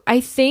 And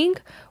I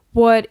think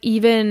what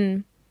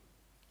even...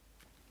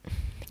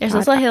 There's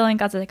also a hill in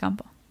Casa de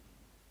Campo.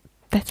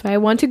 That's why I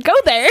want to go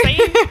there.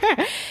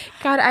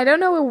 God, I don't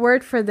know a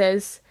word for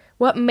this.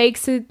 What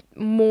makes it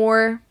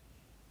more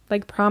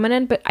like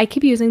prominent? But I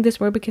keep using this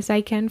word because I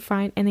can't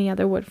find any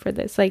other word for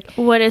this. Like,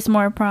 what is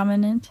more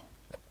prominent?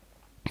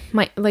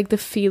 The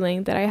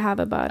feeling that I have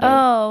about it.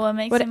 Oh, what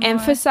makes it more...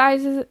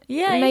 emphasizes it?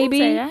 Yeah, maybe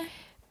you can say that.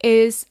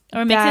 Is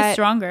or makes it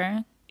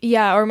stronger.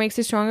 Yeah, or makes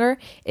it stronger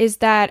is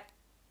that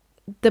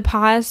the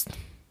past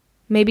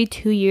maybe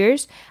 2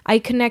 years, I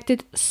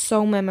connected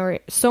so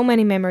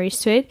many memories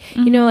to it.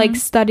 Like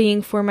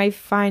studying for my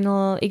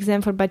final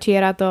exam for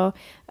bachillerato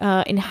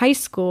in high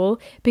school,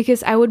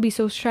 because I would be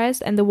so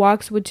stressed, and the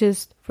walks would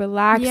just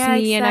relax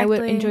me, and I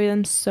would enjoy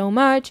them so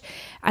much.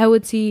 I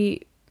would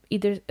see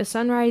either a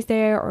sunrise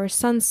there or a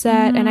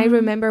sunset, and I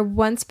remember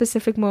one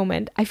specific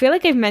moment. I feel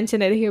like I've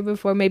mentioned it here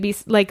before, maybe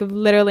like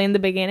literally in the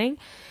beginning,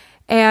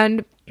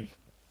 and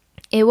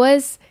it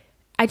was...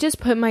 I just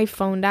put my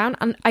phone down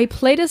and I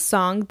played a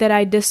song that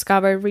I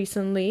discovered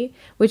recently,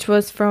 which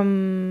was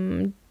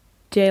from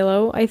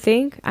JLo, I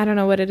think. I don't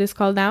know what it is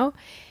called now.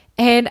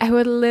 And I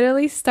would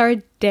literally start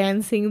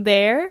dancing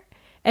there.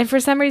 And for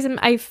some reason,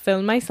 I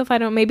filmed myself.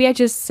 Maybe I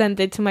just sent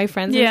it to my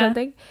friends or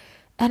something.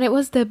 And it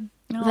was the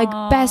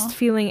best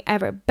feeling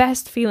ever.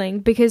 Best feeling,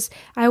 because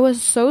I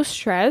was so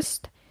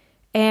stressed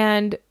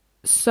and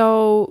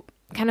so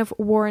kind of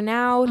worn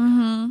out.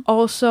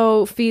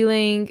 Also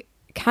feeling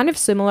kind of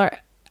similar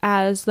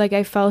as like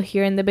I felt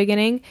here in the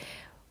beginning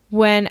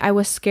when I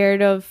was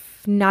scared of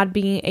not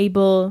being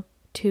able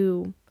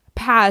to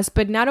pass,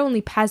 but not only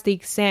pass the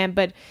exam,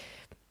 but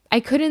I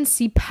couldn't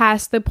see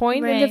past the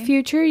point in the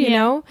future, you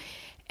know?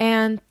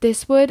 And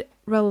this would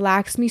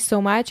relax me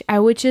so much. I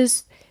would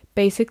just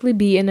basically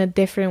be in a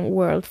different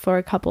world for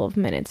a couple of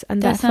minutes,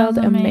 and that felt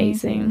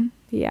amazing.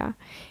 Yeah.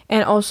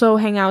 And also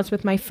hangouts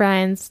with my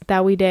friends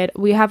that we did.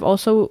 We have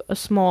also a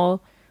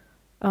small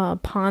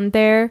pond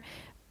there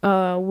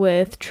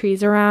with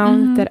trees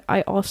around that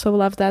I also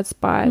love that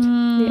spot.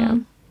 Yeah.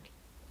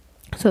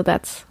 So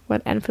that's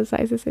what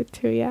emphasizes it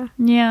too, yeah.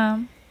 Yeah.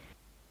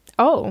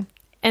 Oh,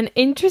 an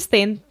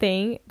interesting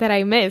thing that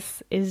I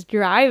miss is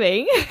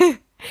driving.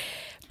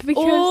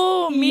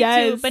 Because me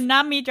too, but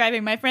not me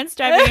driving. My friends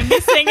driving and me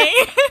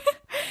singing.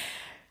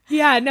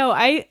 Yeah, no,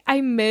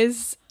 I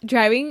miss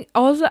driving.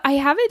 Also, I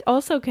have it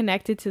also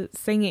connected to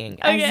singing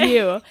as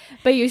you,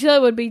 but usually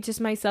it would be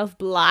just myself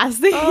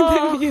blasting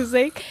the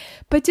music.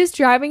 But just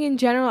driving in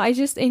general, I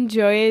just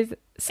enjoy it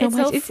so much.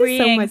 So it's just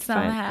so much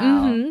somehow.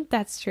 fun.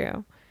 That's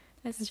true.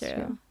 That's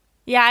true.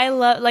 Yeah, I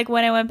love, like,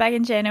 when I went back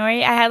in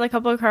January, I had like, a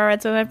couple of car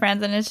rides with my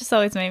friends, and it just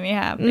always made me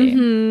happy.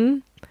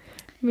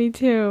 Me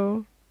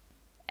too.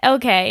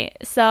 Okay,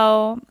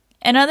 so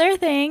another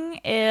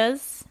thing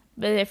is,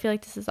 but I feel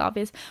like this is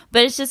obvious,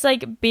 but it's just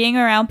like being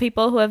around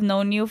people who have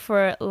known you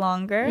for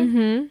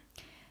longer,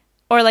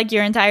 or like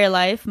your entire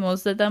life,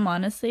 most of them,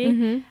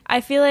 honestly.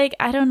 I feel like,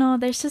 I don't know,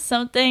 there's just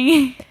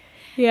something.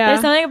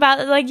 There's something about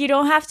it, like, you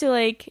don't have to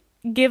like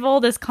give all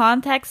this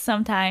context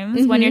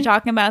sometimes when you're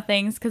talking about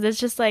things, because it's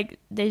just like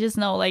they just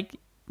know, like,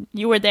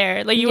 you were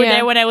there, like you were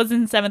there when I was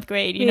in 7th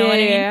grade, you know what I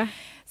mean?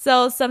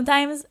 So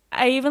sometimes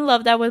I even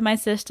love that with my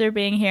sister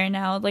being here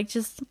now, like,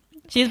 just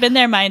she's been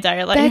there my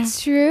entire life.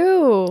 That's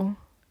true.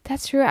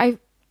 I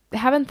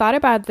haven't thought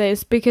about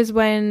this, because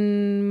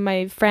when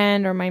my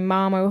friend or my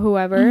mom or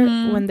whoever,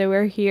 when they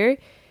were here,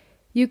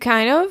 you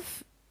kind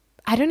of,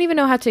 I don't even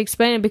know how to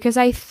explain it, because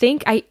I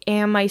think I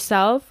am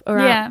myself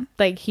around,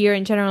 like, here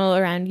in general,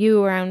 around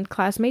you, around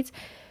classmates,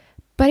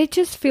 but it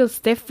just feels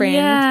different,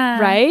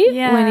 right?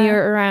 When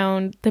you're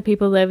around the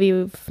people that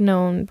you've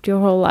known your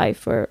whole life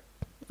for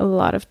a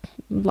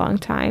long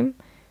time.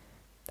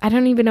 I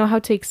don't even know how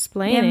to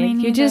explain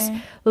it. You just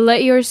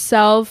let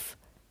yourself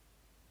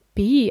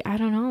be. I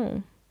don't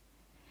know.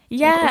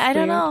 Yeah, I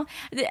don't know.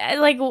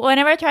 Like,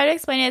 whenever I try to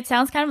explain it, it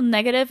sounds kind of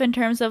negative in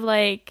terms of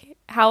like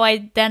how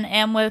I then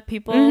am with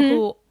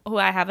people who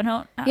I haven't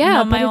known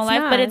my whole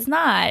life, but it's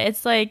not.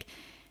 It's like,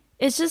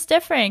 it's just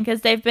different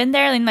because they've been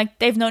there and like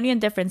they've known you in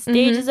different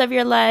stages of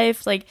your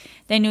life. Like,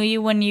 they knew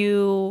you when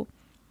you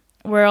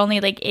were only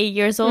like 8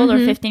 years old or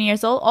 15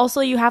 years old. Also,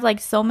 you have like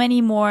so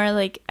many more,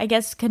 like, I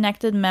guess,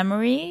 connected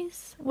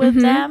memories with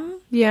them.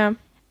 Yeah.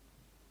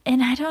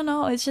 And I don't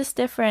know, it's just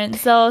different.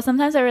 So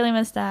sometimes I really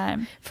miss that.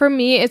 For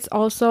me, it's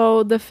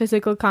also the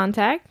physical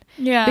contact.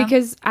 Yeah.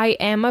 Because I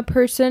am a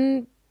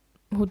person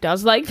who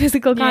does like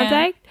physical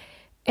contact.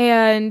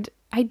 And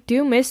I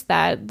do miss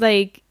that.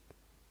 Like,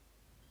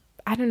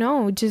 I don't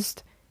know,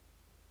 just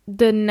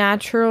the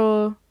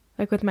natural,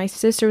 like with my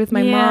sister, with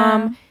my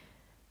mom,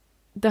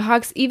 the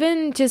hugs,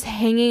 even just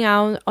hanging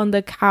out on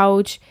the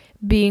couch,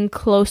 being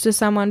close to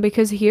someone.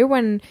 Because here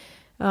when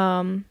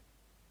I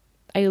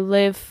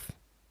live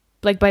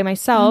like by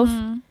myself,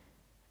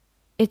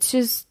 it's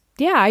just,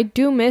 I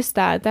do miss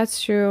that.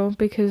 That's true,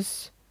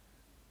 because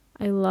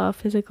I love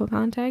physical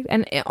contact.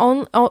 And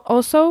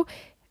also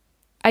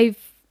I've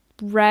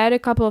read a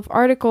couple of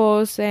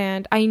articles,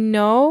 and I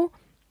know,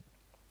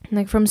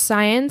 like, from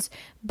science,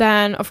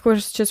 then of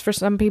course just for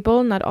some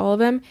people, not all of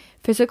them,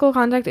 physical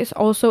contact is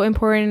also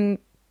important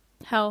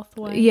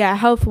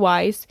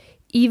health-wise,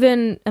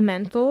 even a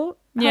mental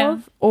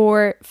health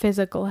or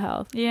physical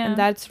health. And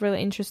that's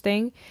really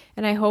interesting,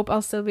 and I hope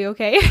I'll still be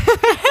okay.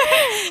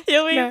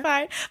 You'll be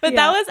fine. But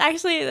that was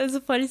actually, it was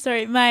a funny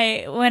story.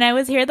 When I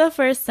was here the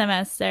first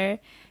semester,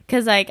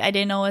 because like I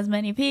didn't know as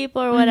many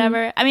people or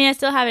whatever. I mean, I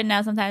still have it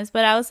now sometimes,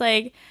 but I was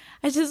like,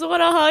 I just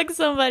want to hug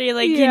somebody,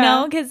 like, you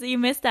know, because you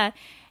miss that.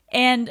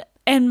 And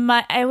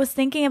I was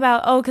thinking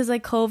about, because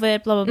like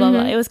COVID, blah, blah, blah,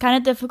 blah. It was kind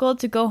of difficult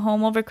to go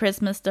home over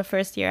Christmas the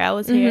first year I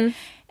was here.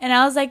 And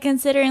I was like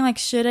considering, like,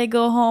 should I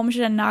go home?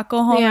 Should I not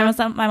go home? And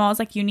my mom was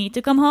like, you need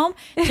to come home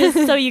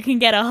just so you can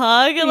get a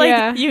hug.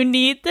 Like, you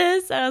need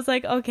this. I was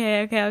like,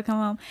 okay, I'll come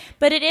home.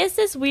 But it is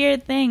this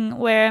weird thing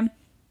where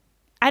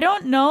I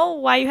don't know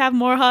why you have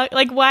more hugs.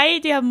 Like, why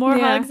do you have more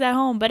hugs at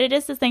home? But it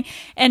is this thing.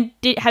 And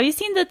have you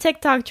seen the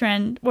TikTok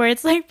trend where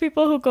it's like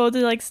people who go to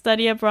like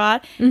study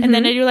abroad and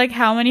then they do like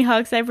how many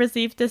hugs I've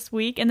received this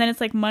week, and then it's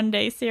like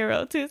Monday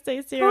 0,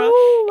 Tuesday 0.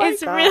 Oh my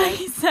it's God.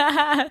 really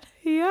sad.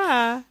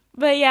 Yeah.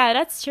 But yeah,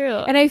 that's true.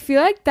 And I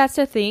feel like that's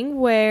a thing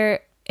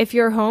where if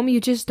you're home, you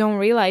just don't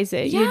realize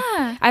it.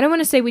 Yeah. I don't want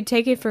to say we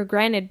take it for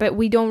granted, but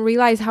we don't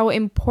realize how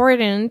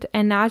important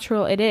and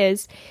natural it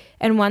is.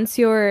 And once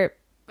you're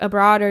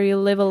abroad or you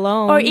live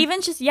alone, or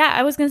even just,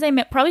 I was gonna say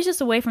probably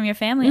just away from your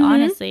family,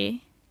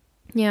 honestly.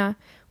 Yeah.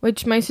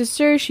 Which my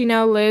sister, she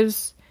now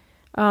lives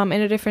in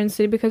a different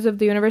city because of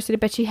the university,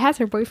 but she has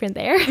her boyfriend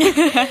there.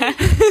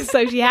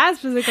 So she has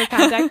physical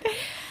contact.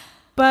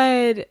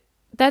 But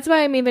that's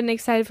why I'm even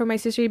excited for my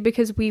sister,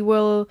 because we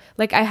will,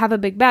 like, I have a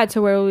big bed,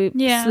 so we're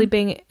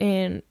sleeping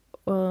in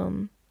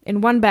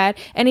one bed,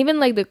 and even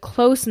like the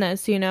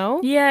closeness, you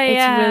know,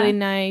 it's really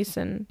nice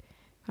and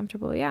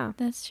comfortable. Yeah,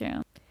 that's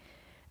true.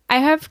 I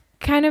have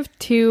kind of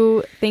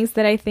two things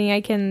that I think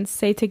I can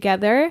say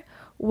together.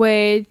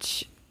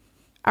 which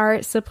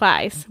are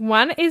supplies.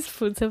 One is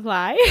food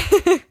supply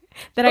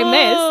that I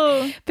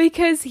miss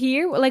because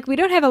here, like, we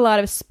don't have a lot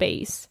of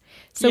space.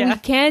 So we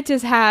can't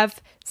just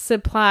have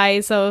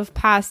supplies of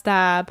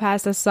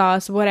pasta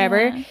sauce,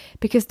 whatever,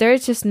 because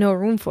there's just no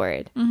room for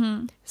it.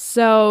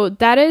 So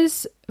that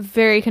is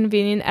very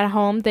convenient at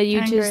home that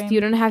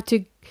you don't have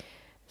to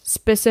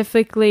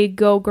specifically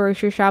go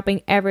grocery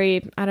shopping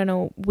every, I don't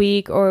know,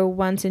 week or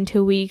once in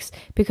 2 weeks,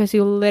 because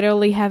you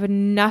literally have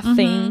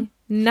nothing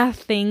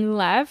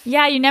left.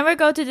 Yeah, you never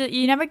get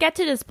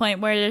to this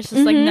point where there's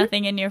just like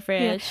nothing in your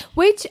fridge. Yeah.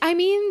 Which, I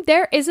mean,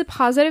 there is a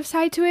positive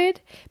side to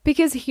it,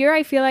 because here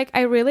I feel like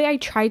I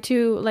try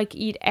to like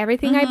eat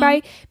everything I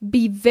buy,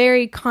 be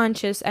very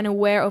conscious and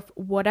aware of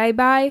what I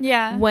buy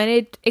when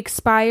it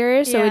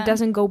expires, so it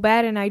doesn't go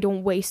bad and I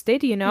don't waste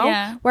it, you know?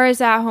 Yeah.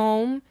 Whereas at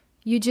home,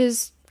 you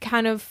just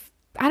kind of,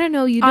 I don't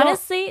know,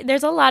 honestly,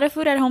 there's a lot of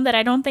food at home that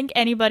I don't think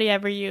anybody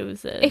ever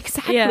uses.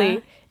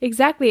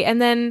 Exactly.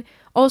 And then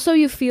also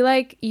you feel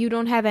like you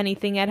don't have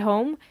anything at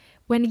home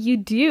when you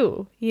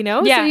do, you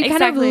know? Yeah, so you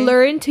kind of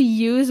learn to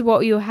use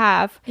what you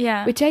have,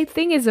 which I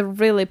think is a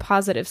really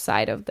positive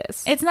side of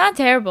this. It's not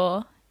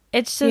terrible.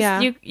 It's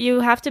just you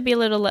have to be a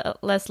little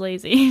less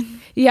lazy.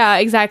 Yeah,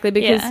 exactly.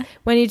 Because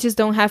when you just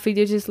don't have food,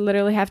 you just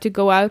literally have to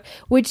go out,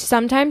 which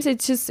sometimes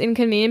it's just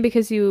inconvenient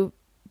because you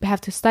have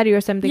to study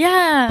or something.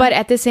 Yeah. But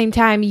at the same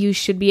time, you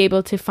should be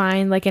able to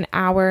find like an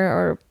hour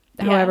or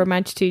however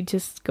much to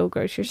just go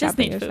grocery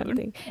shopping or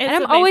something. And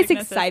I'm always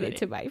excited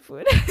to buy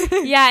food.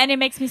 Yeah, and it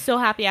makes me so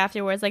happy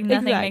afterwards. Like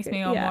nothing makes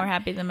me more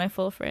happy than my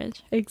full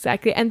fridge.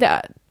 Exactly. And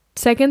the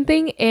second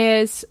thing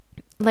is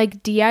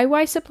like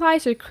DIY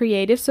supplies or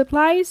creative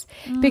supplies,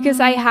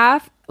 because I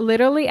have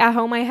literally at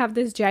home, I have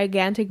this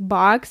gigantic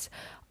box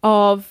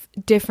of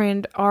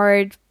different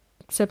art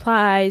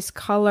supplies,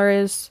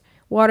 colors,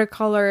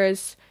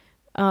 watercolors,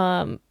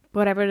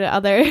 whatever the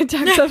other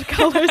types of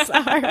colors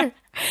are.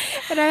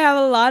 And I have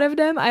a lot of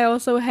them. I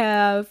also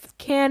have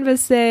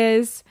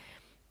canvases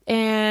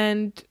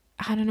and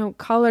I don't know,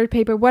 colored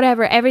paper,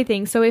 whatever,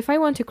 everything. So if I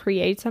want to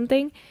create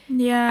something,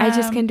 I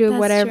just can do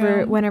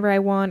whatever, whenever I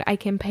want. I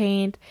can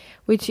paint,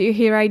 which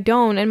here I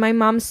don't. And my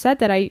mom said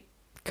that I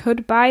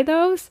could buy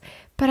those,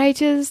 but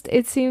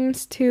it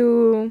seems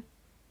too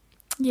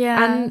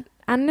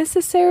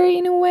unnecessary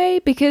in a way,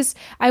 because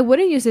I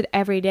wouldn't use it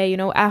every day, you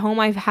know. At home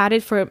I've had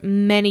it for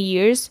many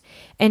years,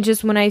 and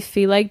just when I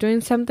feel like doing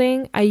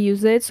something I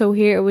use it. So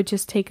here it would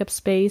just take up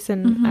space,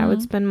 and I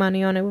would spend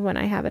money on it when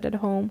I have it at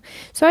home.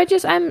 So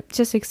I'm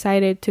just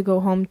excited to go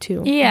home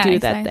to do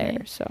that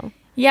there. So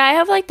I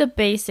have like the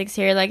basics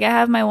here. Like I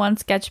have my one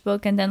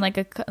sketchbook and then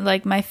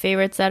like my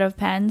favorite set of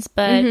pens,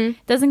 but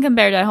it doesn't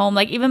compare to at home.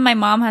 Like even my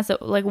mom has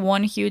like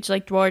one huge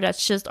like drawer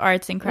that's just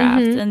arts and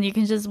crafts, and you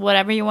can just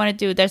whatever you want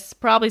to do. There's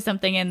probably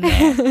something in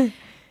there.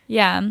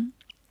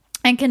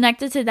 And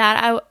connected to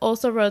that, I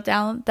also wrote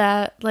down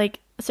that like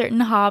certain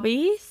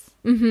hobbies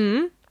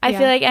I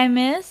feel like I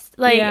missed,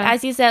 like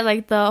as you said,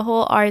 like the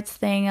whole arts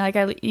thing. Like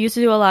I used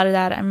to do a lot of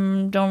that. I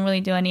don't really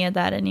do any of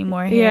that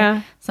anymore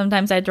here.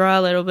 Sometimes I draw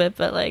a little bit,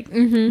 but like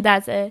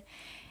that's it.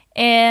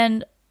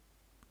 And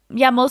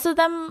most of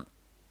them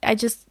I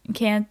just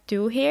can't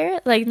do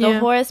here. Like the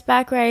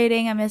horseback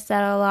riding, I miss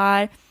that a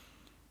lot.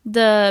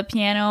 The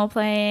piano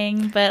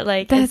playing, but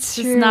like that's it's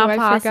just not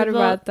possible. I forgot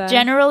about that.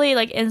 Generally,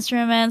 like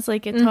instruments,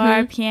 like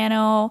guitar,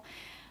 piano,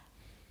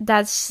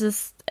 that's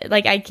just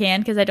like I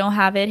can because I don't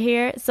have it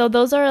here. So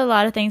those are a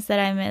lot of things that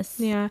I miss.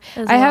 I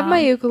have my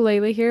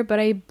ukulele here, but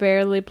I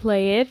barely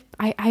play it.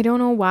 I don't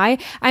know why.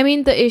 I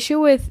mean, the issue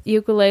with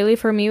ukulele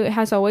for me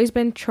has always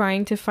been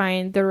trying to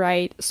find the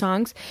right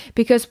songs,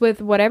 because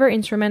with whatever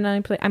instrument I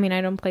play, I mean,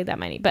 I don't play that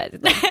many,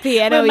 but like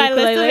piano,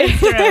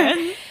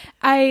 ukulele,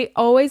 I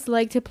always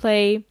like to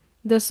play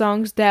the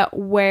songs that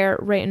were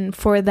written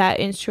for that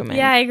instrument.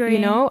 Yeah, I agree. You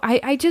know,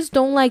 I just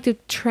don't like to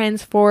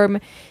transform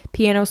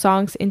piano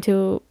songs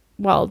into,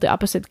 well, the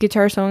opposite,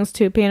 guitar songs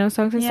to piano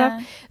songs and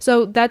stuff.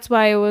 So that's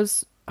why it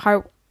was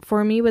hard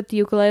for me with the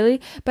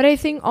ukulele. But I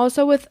think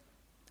also with,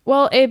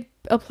 well, it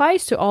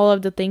applies to all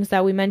of the things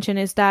that we mentioned,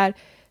 is that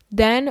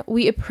then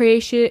we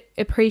appreciate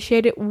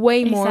it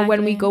way more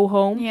when we go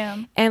home.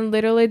 And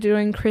literally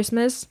during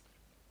Christmas,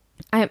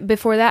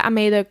 before that I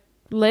made a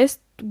list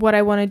what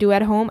I want to do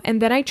at home,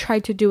 and then I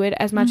tried to do it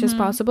as much as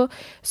possible.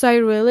 So I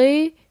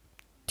really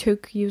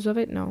took use of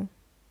it.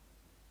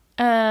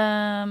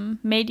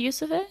 Made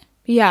use of it.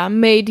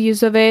 Made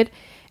use of it,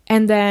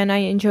 and then I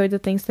enjoyed the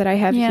things that I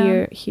have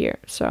here.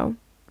 So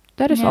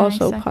that is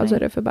also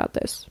positive about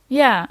this.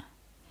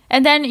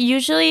 And then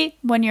usually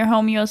when you're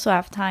home, you also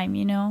have time,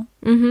 you know,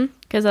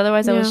 because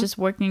otherwise I was just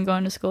working and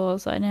going to school,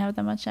 so I didn't have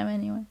that much time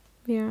anyway.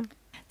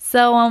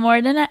 So one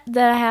more that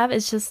I have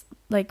is just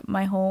like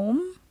my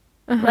home,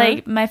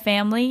 like my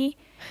family.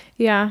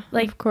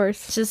 Like, of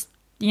course, just,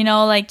 you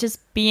know, like just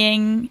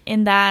being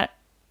in that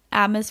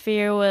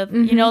atmosphere with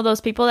you know,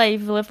 those people that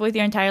you've lived with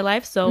your entire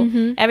life, so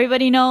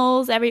everybody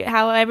knows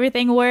how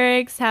everything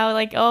works, how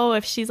like, oh,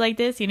 if she's like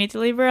this, you need to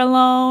leave her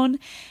alone,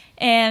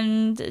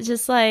 and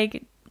just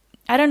like,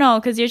 I don't know,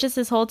 because you're just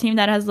this whole team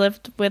that has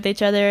lived with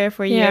each other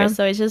for years,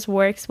 so it just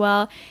works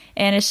well,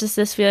 and it's just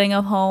this feeling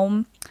of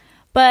home.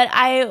 But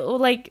I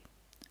like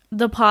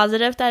the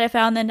positive that I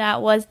found in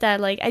that was that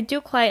like I do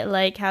quite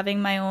like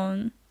having my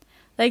own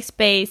like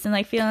space and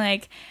like feeling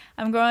like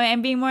I'm growing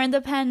and being more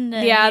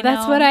independent. Yeah,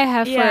 that's what I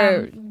have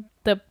for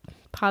the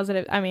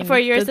positive. I mean, for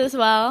yours as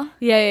well.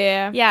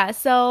 Yeah.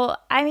 So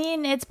I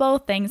mean, it's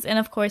both things, and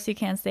of course you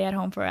can't stay at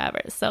home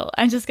forever, so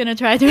I'm just gonna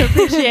try to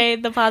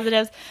appreciate the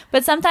positives.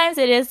 But sometimes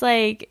it is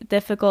like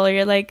difficult.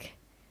 You're like,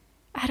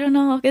 I don't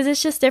know, because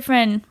it's just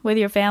different with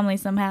your family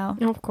somehow.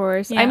 Of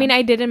course. I mean,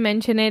 I didn't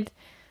mention it.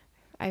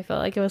 I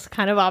felt like it was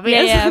kind of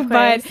obvious. Of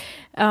but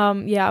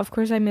of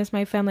course I miss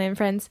my family and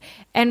friends.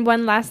 And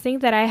one last thing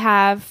that I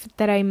have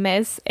that I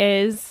miss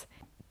is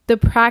the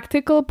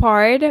practical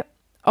part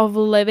of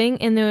living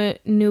in a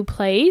new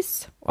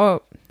place,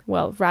 or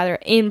well, rather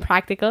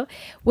impractical,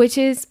 which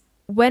is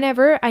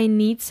whenever I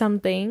need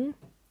something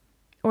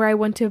or I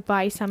want to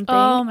buy something,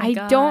 I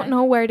don't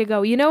know where to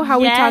go. You know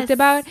how we talked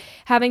about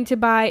having to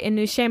buy a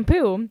new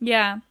shampoo?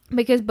 Yeah.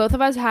 Because both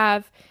of us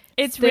have...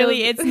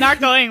 It's not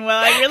going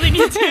well. I really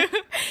need to.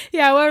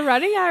 Yeah, we're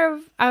running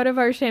out of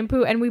our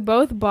shampoo, and we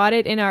both bought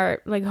it in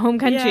our like home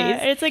countries.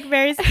 Yeah, it's like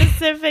very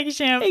specific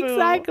shampoo.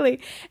 Exactly.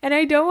 And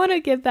I don't want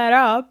to give that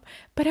up,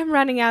 but I'm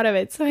running out of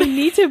it. So I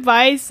need to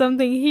buy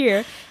something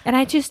here, and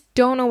I just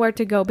don't know where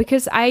to go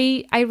because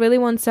I really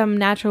want some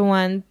natural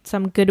one,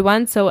 some good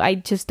one, so I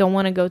just don't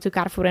want to go to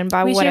Carrefour and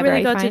buy whatever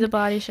I find. We should really go to the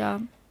Body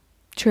Shop.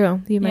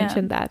 True, you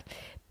mentioned that.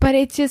 But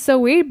it's just so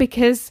weird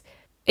because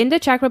in the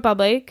Czech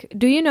Republic,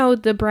 do you know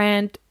the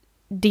brand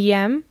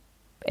DM?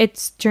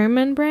 It's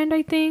German brand,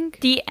 I think.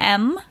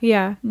 DM?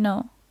 Yeah.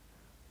 No.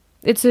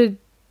 It's a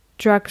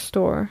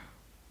drugstore.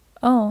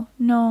 Oh,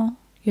 no.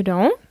 You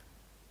don't?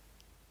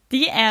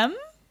 DM?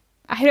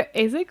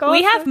 Is it called?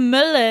 We have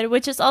Müller,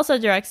 which is also a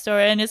drugstore,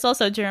 and it's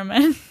also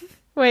German.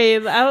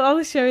 Wait,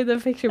 I'll show you the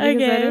picture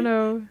because I don't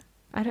know.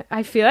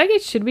 I feel like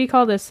it should be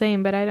called the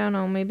same, but I don't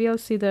know. Maybe I'll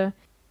see the...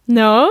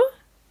 No?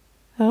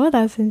 Oh,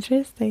 that's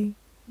interesting.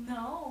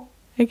 No.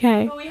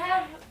 Okay. But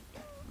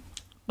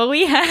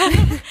we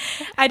have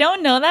I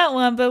don't know that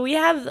one, but we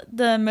have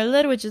the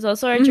Müller, which is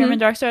also a German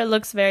drugstore. It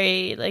looks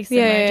very like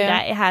similar to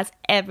that. It has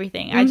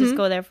everything. I just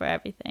go there for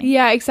everything.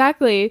 Yeah,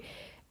 exactly.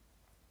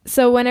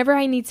 So whenever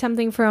I need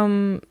something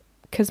from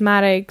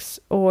cosmetics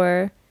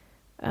or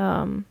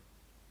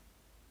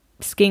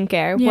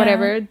skincare,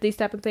 whatever, these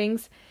type of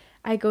things,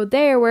 I go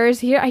there. Whereas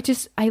here,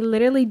 I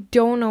literally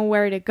don't know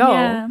where to go.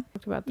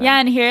 Yeah,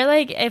 and here,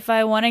 like, if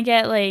I want to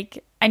get,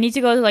 like, I need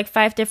to go to, like,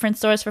 5 different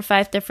stores for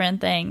 5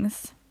 different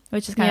things,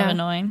 which is kind of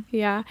annoying.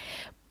 Yeah.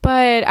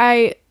 But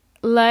I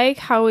like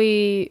how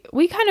we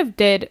kind of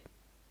did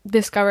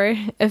discover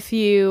a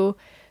few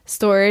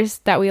stores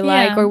that we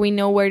like or we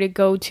know where to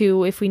go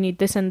to if we need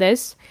this and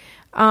this.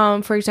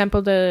 For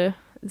example, the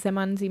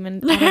Zeman,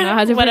 I don't know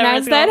how to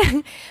pronounce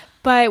that.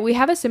 But we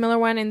have a similar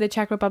one in the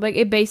Czech Republic.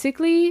 It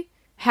basically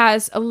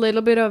has a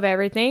little bit of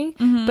everything,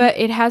 but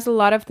it has a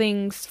lot of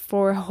things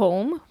for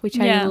home, which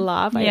I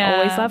love. I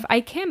always love.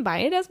 I can't buy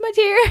it as much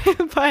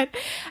here, but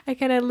I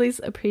can at least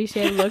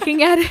appreciate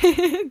looking at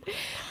it.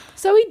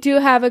 So we do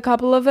have a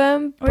couple of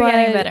them. We're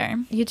getting better.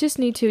 You just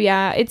need to,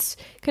 it's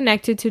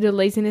connected to the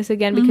laziness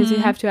again because you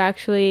have to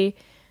actually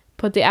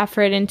put the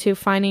effort into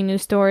finding new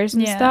stores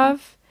and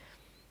stuff.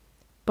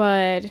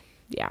 But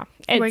yeah,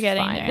 we're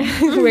getting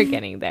there. We're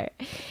getting there.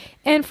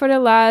 And for the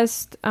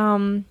last,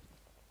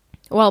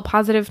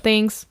 positive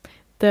things,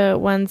 the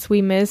ones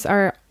we miss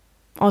are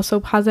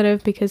also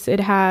positive because it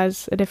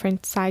has a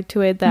different side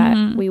to it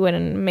that we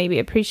wouldn't maybe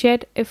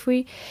appreciate if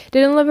we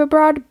didn't live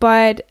abroad.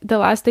 But the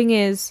last thing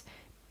is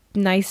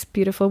nice,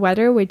 beautiful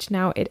weather, which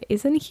now it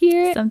isn't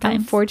here,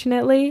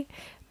 unfortunately.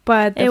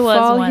 But the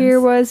fall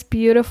here was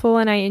beautiful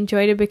and I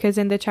enjoyed it because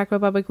in the Czech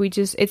Republic,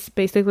 it's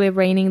basically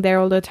raining there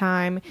all the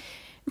time.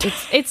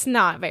 It's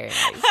not very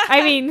nice.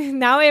 I mean,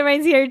 now it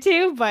rains here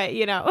too, but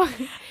you know.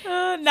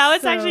 Now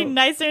it's actually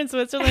nicer in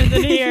Switzerland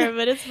than here,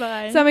 but it's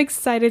fine. So I'm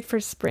excited for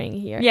spring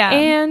here. Yeah.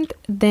 And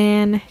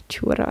then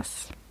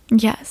churros.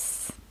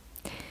 Yes.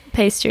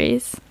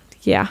 Pastries.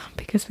 Yeah,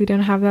 because we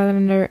don't have that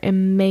and they're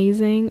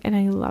amazing and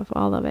I love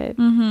all of it.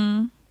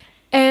 Mm-hmm.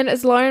 And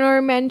as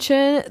Lauren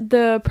mentioned,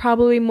 the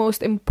probably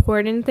most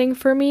important thing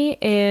for me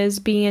is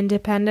being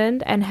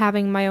independent and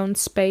having my own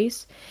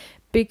space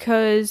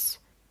because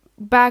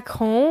back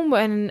home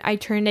when I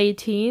turned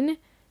 18,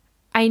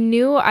 I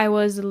knew I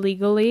was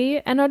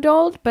legally an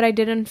adult, but I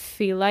didn't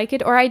feel like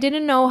it, or I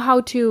didn't know how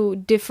to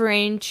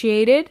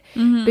differentiate it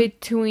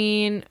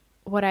between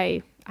what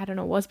I don't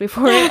know was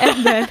before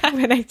and then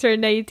when I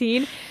turned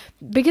 18,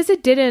 because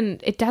it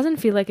doesn't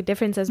feel like a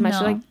difference as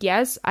much. Like,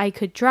 yes, I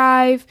could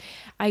drive,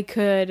 I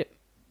could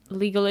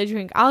legally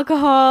drink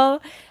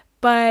alcohol,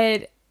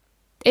 but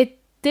it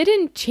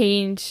didn't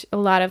change a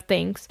lot of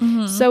things.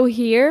 So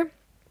here,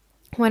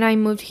 when I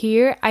moved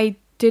here, I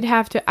did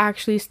have to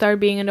actually start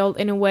being an adult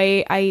in a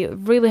way. I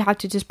really had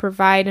to just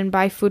provide and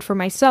buy food for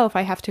myself.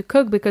 I have to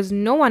cook because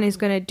no one is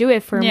going to do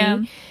it for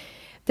me.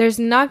 There's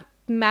not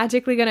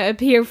magically gonna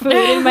appear food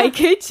in my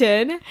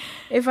kitchen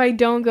if I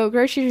don't go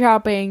grocery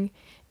shopping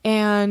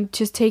and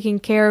just taking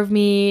care of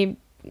me.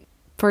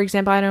 For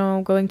example, I don't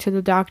know, going to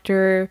the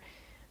doctor,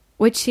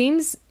 which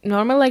seems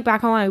normal. Like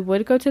back home, I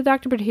would go to the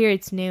doctor, but here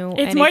it's new.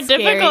 It's more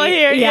difficult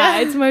here.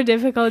 Yeah, it's more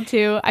difficult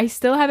too. I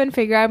still haven't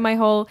figured out my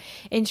whole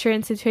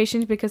insurance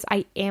situation because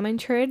I am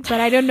insured, but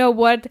I don't know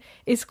what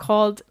is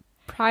called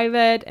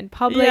private and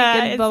public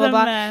and blah blah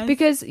blah. Mess.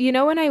 Because you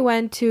know, when I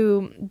went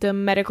to the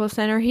medical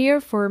center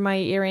here for my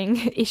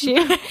earring issue,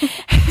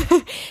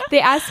 they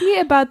asked me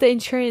about the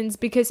insurance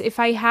because if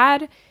I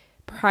had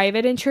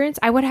private insurance,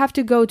 I would have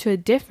to go to a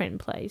different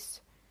place.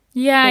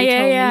 Yeah, they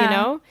told me, you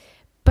know.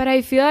 But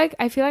I feel like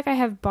I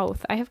have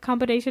both. I have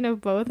combination of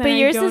both. But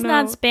yours is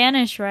not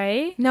Spanish,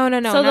 right? No.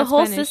 So the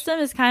whole system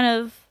is kind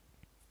of.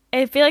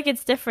 I feel like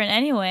it's different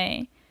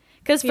anyway.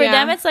 Because for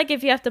them, it's like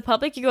if you have the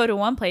public, you go to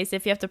one place.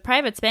 If you have the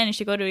private Spanish,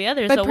 you go to the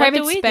other. But so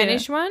private what do we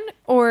Spanish do? one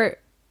or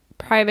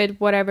private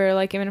whatever,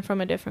 like even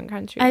from a different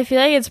country? I feel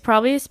like it's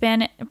probably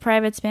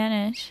private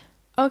Spanish.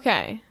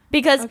 Okay.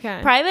 Because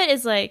private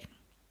is like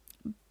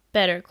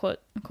better, quote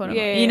unquote.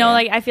 Yeah, you know,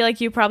 like I feel like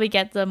you probably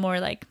get the more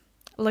like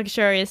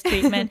luxurious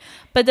treatment.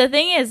 But the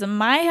thing is,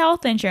 my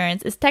health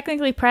insurance is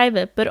technically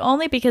private, but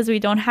only because we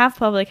don't have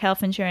public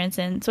health insurance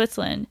in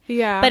Switzerland.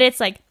 Yeah. But it's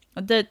like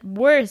the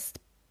worst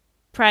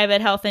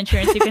private health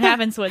insurance you can have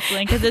in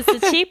Switzerland because it's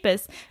the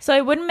cheapest. So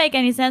it wouldn't make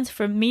any sense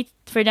for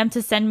them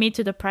to send me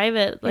to the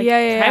private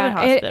private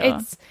hospital.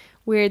 It's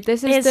weird.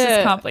 It's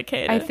just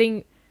complicated. I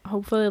think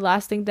hopefully the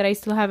last thing that I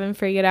still haven't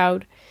figured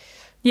out.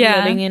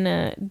 Living in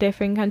a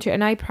different country,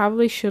 and I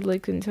probably should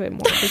look into it more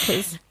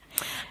because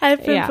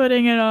I've been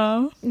putting it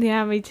off.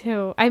 Yeah, me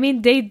too. I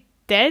mean, they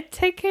did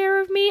take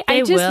care of me.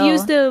 I just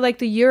used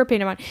the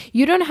European one.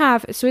 You don't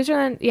have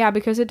Switzerland,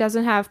 because it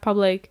doesn't have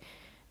public.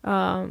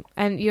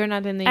 And you're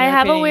not in the. I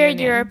have a weird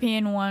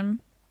European one.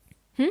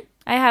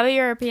 I have a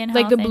European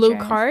health like the blue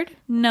insurance. card.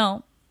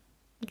 No.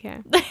 Okay.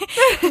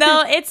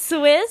 No, it's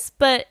Swiss,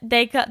 but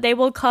they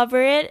will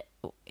cover it.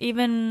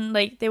 Even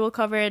like they will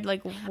cover it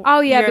like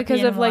European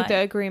because of like the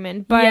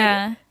agreement,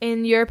 but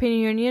in European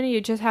Union you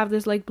just have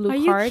this like blue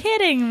card. Are you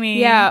kidding me?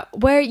 Yeah,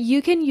 where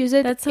you can use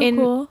it. That's so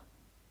cool.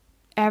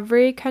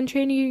 Every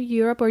country in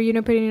Europe or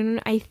European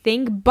Union, I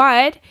think,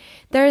 but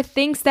there are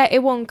things that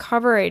it won't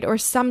cover it or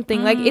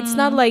something. Like it's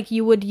not like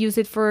you would use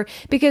it for,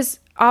 because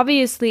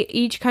obviously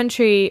each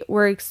country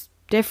works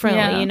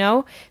differently, you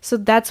know. So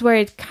that's where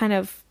it kind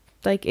of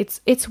like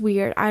it's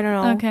weird. I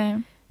don't know.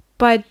 Okay.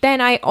 But then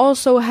I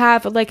also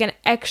have like an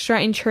extra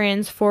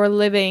insurance for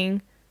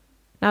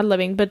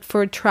but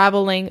for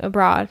traveling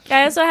abroad.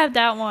 I also have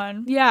that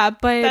one. Yeah,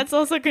 but that's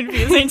also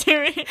confusing to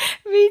me.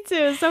 Me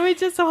too. So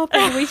it's just a whole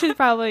thing. We should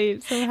probably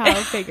somehow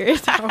figure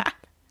it out.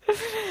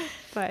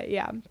 But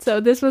yeah, so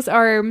this was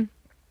our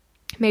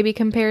maybe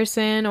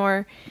comparison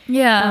or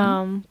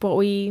what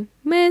we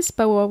miss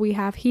but what we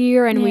have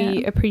here, and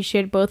we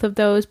appreciate both of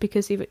those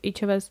because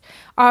each of those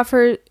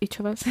offers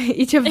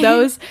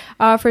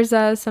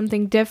us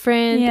something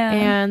different,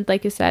 and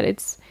like you said,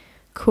 it's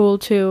cool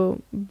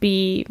to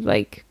be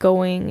like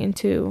going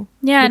into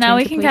now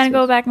we can kind of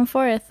go back and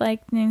forth,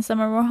 like in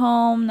summer we're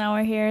home, now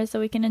we're here, so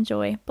we can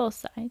enjoy both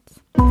sides.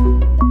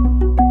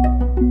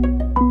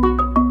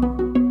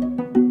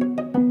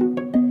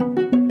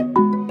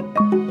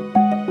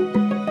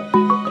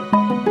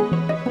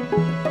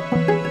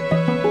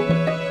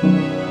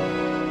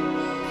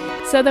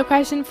 So the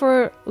question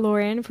for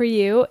Lauren, for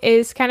you,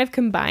 is kind of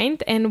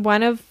combined, and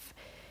one of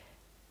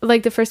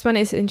like the first one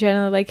is in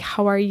general, like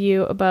how are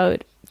you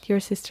about your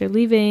sister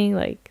leaving?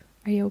 Like,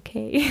 are you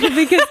okay?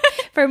 Because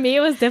for me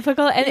it was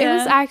difficult, and it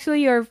was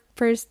actually your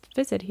first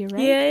visit here,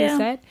 right? You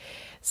said.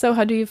 So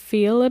how do you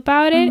feel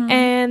about it?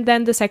 And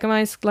then the second one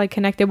is like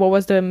connected. What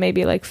was the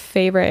maybe like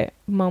favorite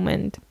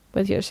moment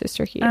with your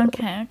sister here?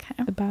 Okay.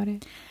 About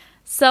it.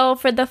 So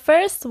for the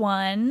first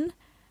one,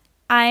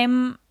 I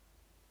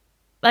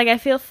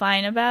feel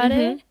fine about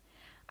it.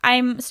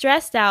 I'm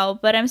stressed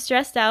out, but I'm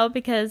stressed out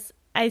because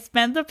I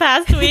spent the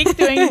past week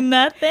doing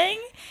nothing,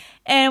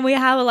 and we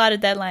have a lot of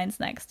deadlines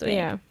next week.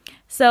 Yeah.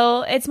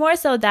 So it's more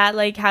so that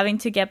like having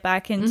to get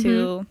back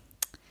into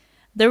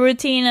the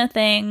routine of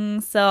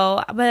things.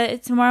 So,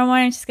 but tomorrow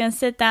morning I'm just going to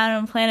sit down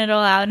and plan it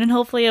all out, and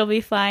hopefully it'll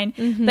be fine.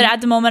 But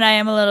at the moment I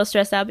am a little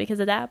stressed out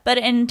because of that. But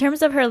in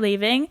terms of her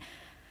leaving,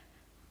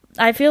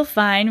 I feel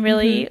fine,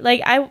 really.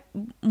 Like I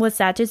was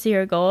sad to see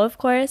her go, of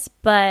course,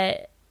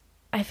 but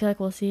I feel like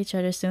we'll see each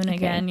other soon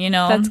again, you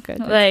know? That's good.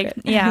 That's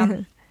good.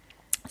 Yeah.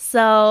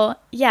 So,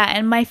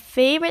 and my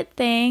favorite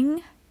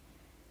thing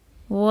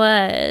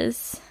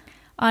was,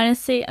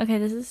 honestly, okay,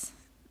 this is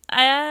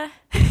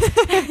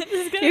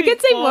you can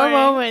say more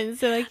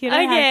moments, so like you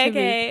don't have to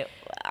be.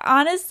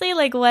 Honestly,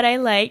 like what I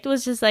liked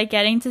was just like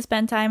getting to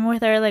spend time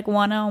with her like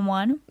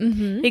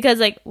one-on-one, because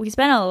like we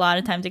spent a lot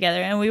of time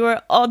together, and we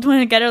were all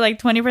together like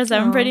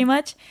 24/7 pretty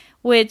much,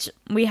 which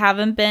we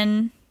haven't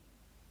spent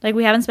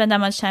that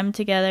much time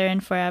together in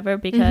forever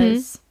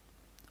because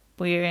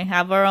we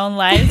have our own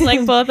lives,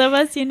 like both of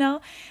us, you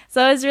know.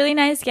 So it was really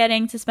nice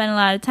getting to spend a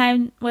lot of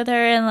time with her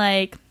and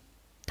like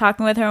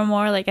talking with her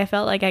more, like I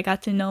felt like I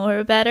got to know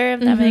her better,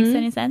 if that makes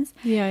any sense.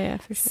 Yeah,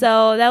 for sure.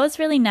 So that was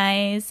really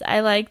nice. I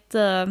liked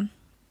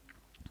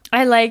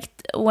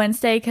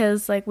Wednesday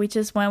because like we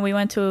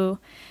went to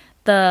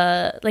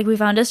we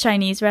found this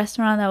Chinese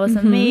restaurant that was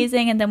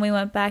amazing, and then we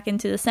went back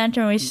into the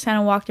center and we just kind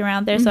of walked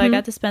around there. So I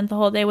got to spend the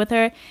whole day with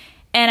her,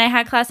 and I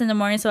had class in the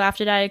morning, so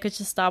after that I could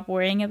just stop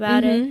worrying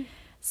about it.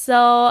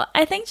 So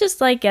I think just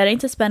like getting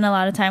to spend a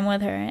lot of time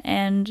with her,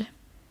 and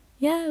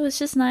yeah, it was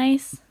just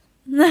nice.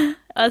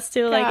 Us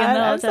two, like in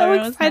the hotel room.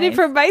 I'm so excited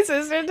for my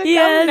sister to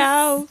come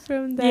now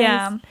from this.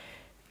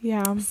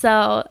 Yeah.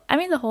 So I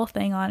mean, the whole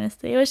thing,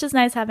 honestly, it was just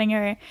nice having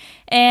her,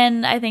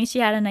 and I think she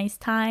had a nice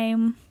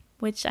time,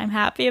 which I'm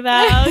happy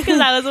about because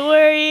I was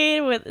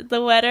worried with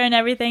the weather and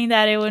everything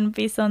that it wouldn't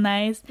be so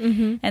nice.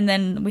 And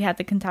then we had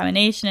the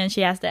contamination and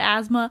she has the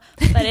asthma,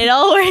 but it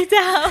all worked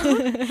out.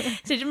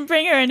 She didn't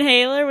bring her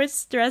inhaler, which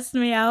stressed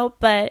me out.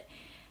 But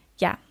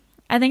yeah,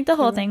 I think the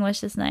whole thing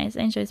was just nice.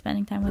 I enjoyed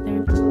spending time with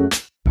her.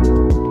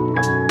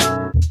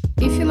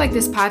 If you like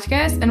this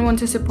podcast and want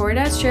to support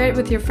us, share it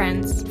with your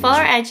friends. Follow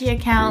our IG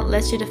account,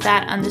 Let's Shoot a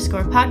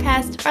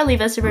Fat_podcast, or leave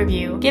us a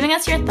review, giving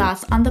us your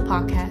thoughts on the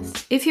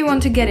podcast. If you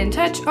want to get in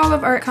touch, all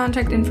of our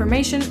contact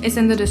information is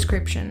in the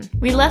description.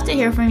 We'd love to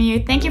hear from you.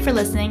 Thank you for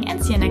listening,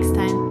 and see you next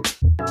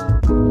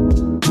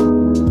time.